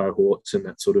patients, our cohorts, and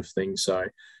that sort of thing. So,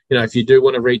 if you do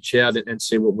want to reach out and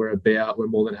see what we're about, we're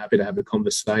more than happy to have a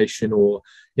conversation or,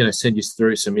 send you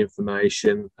through some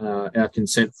information. Our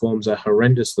consent forms are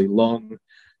horrendously long.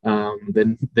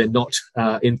 They're not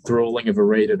enthralling of a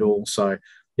read at all. So,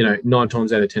 9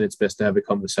 times out of 10, it's best to have a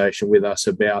conversation with us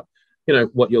about,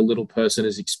 what your little person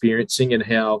is experiencing and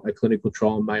how a clinical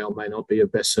trial may or may not be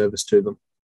of best service to them.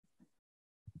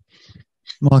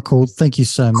 Michael, thank you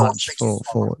so much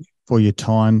for your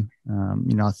time.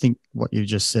 I think what you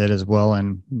just said as well,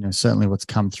 and certainly what's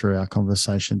come through our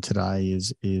conversation today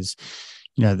is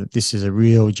that this is a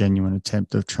real genuine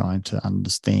attempt of trying to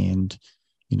understand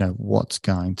what's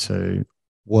going to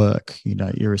work,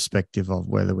 irrespective of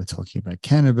whether we're talking about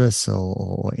cannabis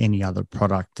or any other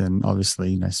product. And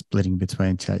obviously, splitting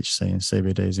between THC and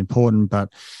CBD is important,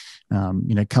 but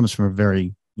it comes from a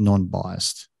very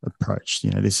non-biased approach.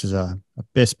 This is a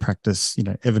best practice,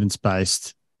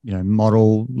 evidence-based,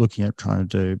 model, looking at trying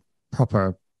to do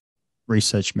proper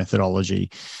research methodology,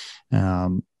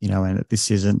 and that this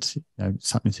isn't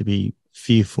something to be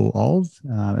fearful of.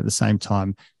 At the same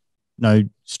time, no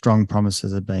strong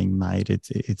promises are being made.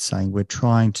 It's saying we're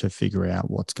trying to figure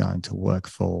out what's going to work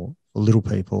for little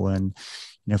people. And,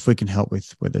 if we can help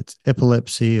with whether it's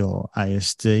epilepsy or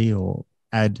ASD, or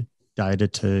add data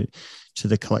to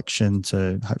the collection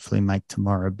to hopefully make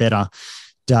tomorrow a better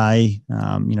day,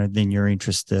 then you're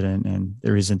interested, and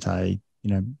there isn't a,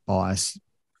 bias,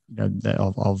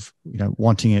 of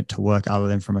wanting it to work other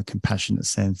than from a compassionate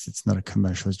sense. It's not a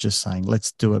commercial. It's just saying,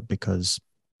 let's do it because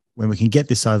when we can get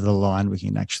this over the line, we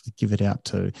can actually give it out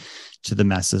to the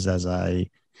masses as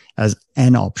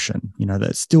an option,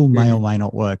 that still may or may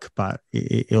not work, but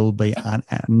it'll be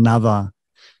another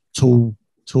toolkit,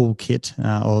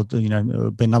 or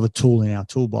it'll be another tool in our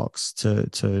toolbox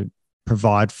to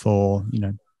provide for,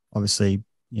 obviously,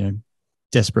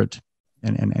 desperate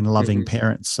and loving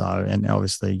parents. So, and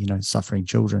obviously, suffering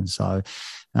children. So,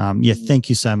 thank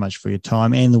you so much for your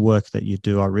time and the work that you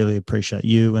do. I really appreciate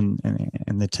you and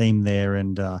the team there.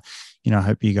 And, I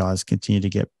hope you guys continue to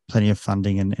get plenty of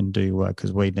funding and do your work,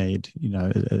 because we need,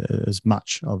 as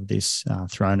much of this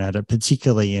thrown at it,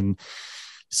 particularly in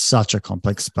such a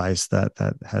complex space that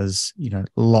has,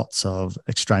 lots of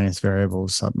extraneous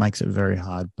variables. So it makes it very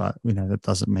hard, but, that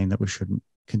doesn't mean that we shouldn't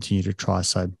continue to try.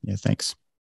 So, thanks.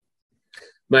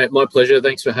 Mate, my pleasure.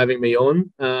 Thanks for having me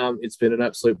on. It's been an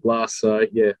absolute blast. So,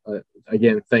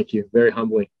 again, thank you. Very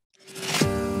humbling.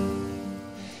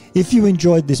 If you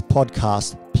enjoyed this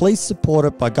podcast, please support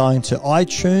it by going to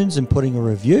iTunes and putting a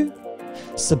review,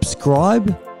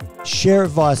 subscribe, share it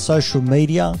via social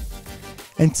media,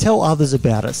 and tell others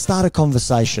about it. Start a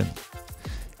conversation.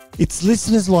 It's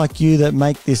listeners like you that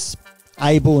make this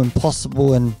able and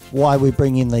possible, and why we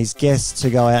bring in these guests to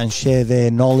go out and share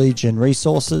their knowledge and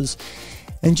resources.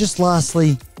 And just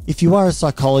lastly, if you are a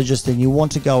psychologist and you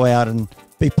want to go out and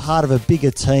be part of a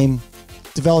bigger team,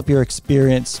 develop your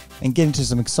experience and get into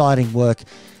some exciting work,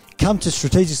 come to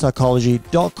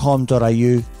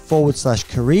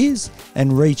strategicpsychology.com.au/careers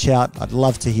and reach out. I'd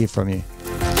love to hear from you.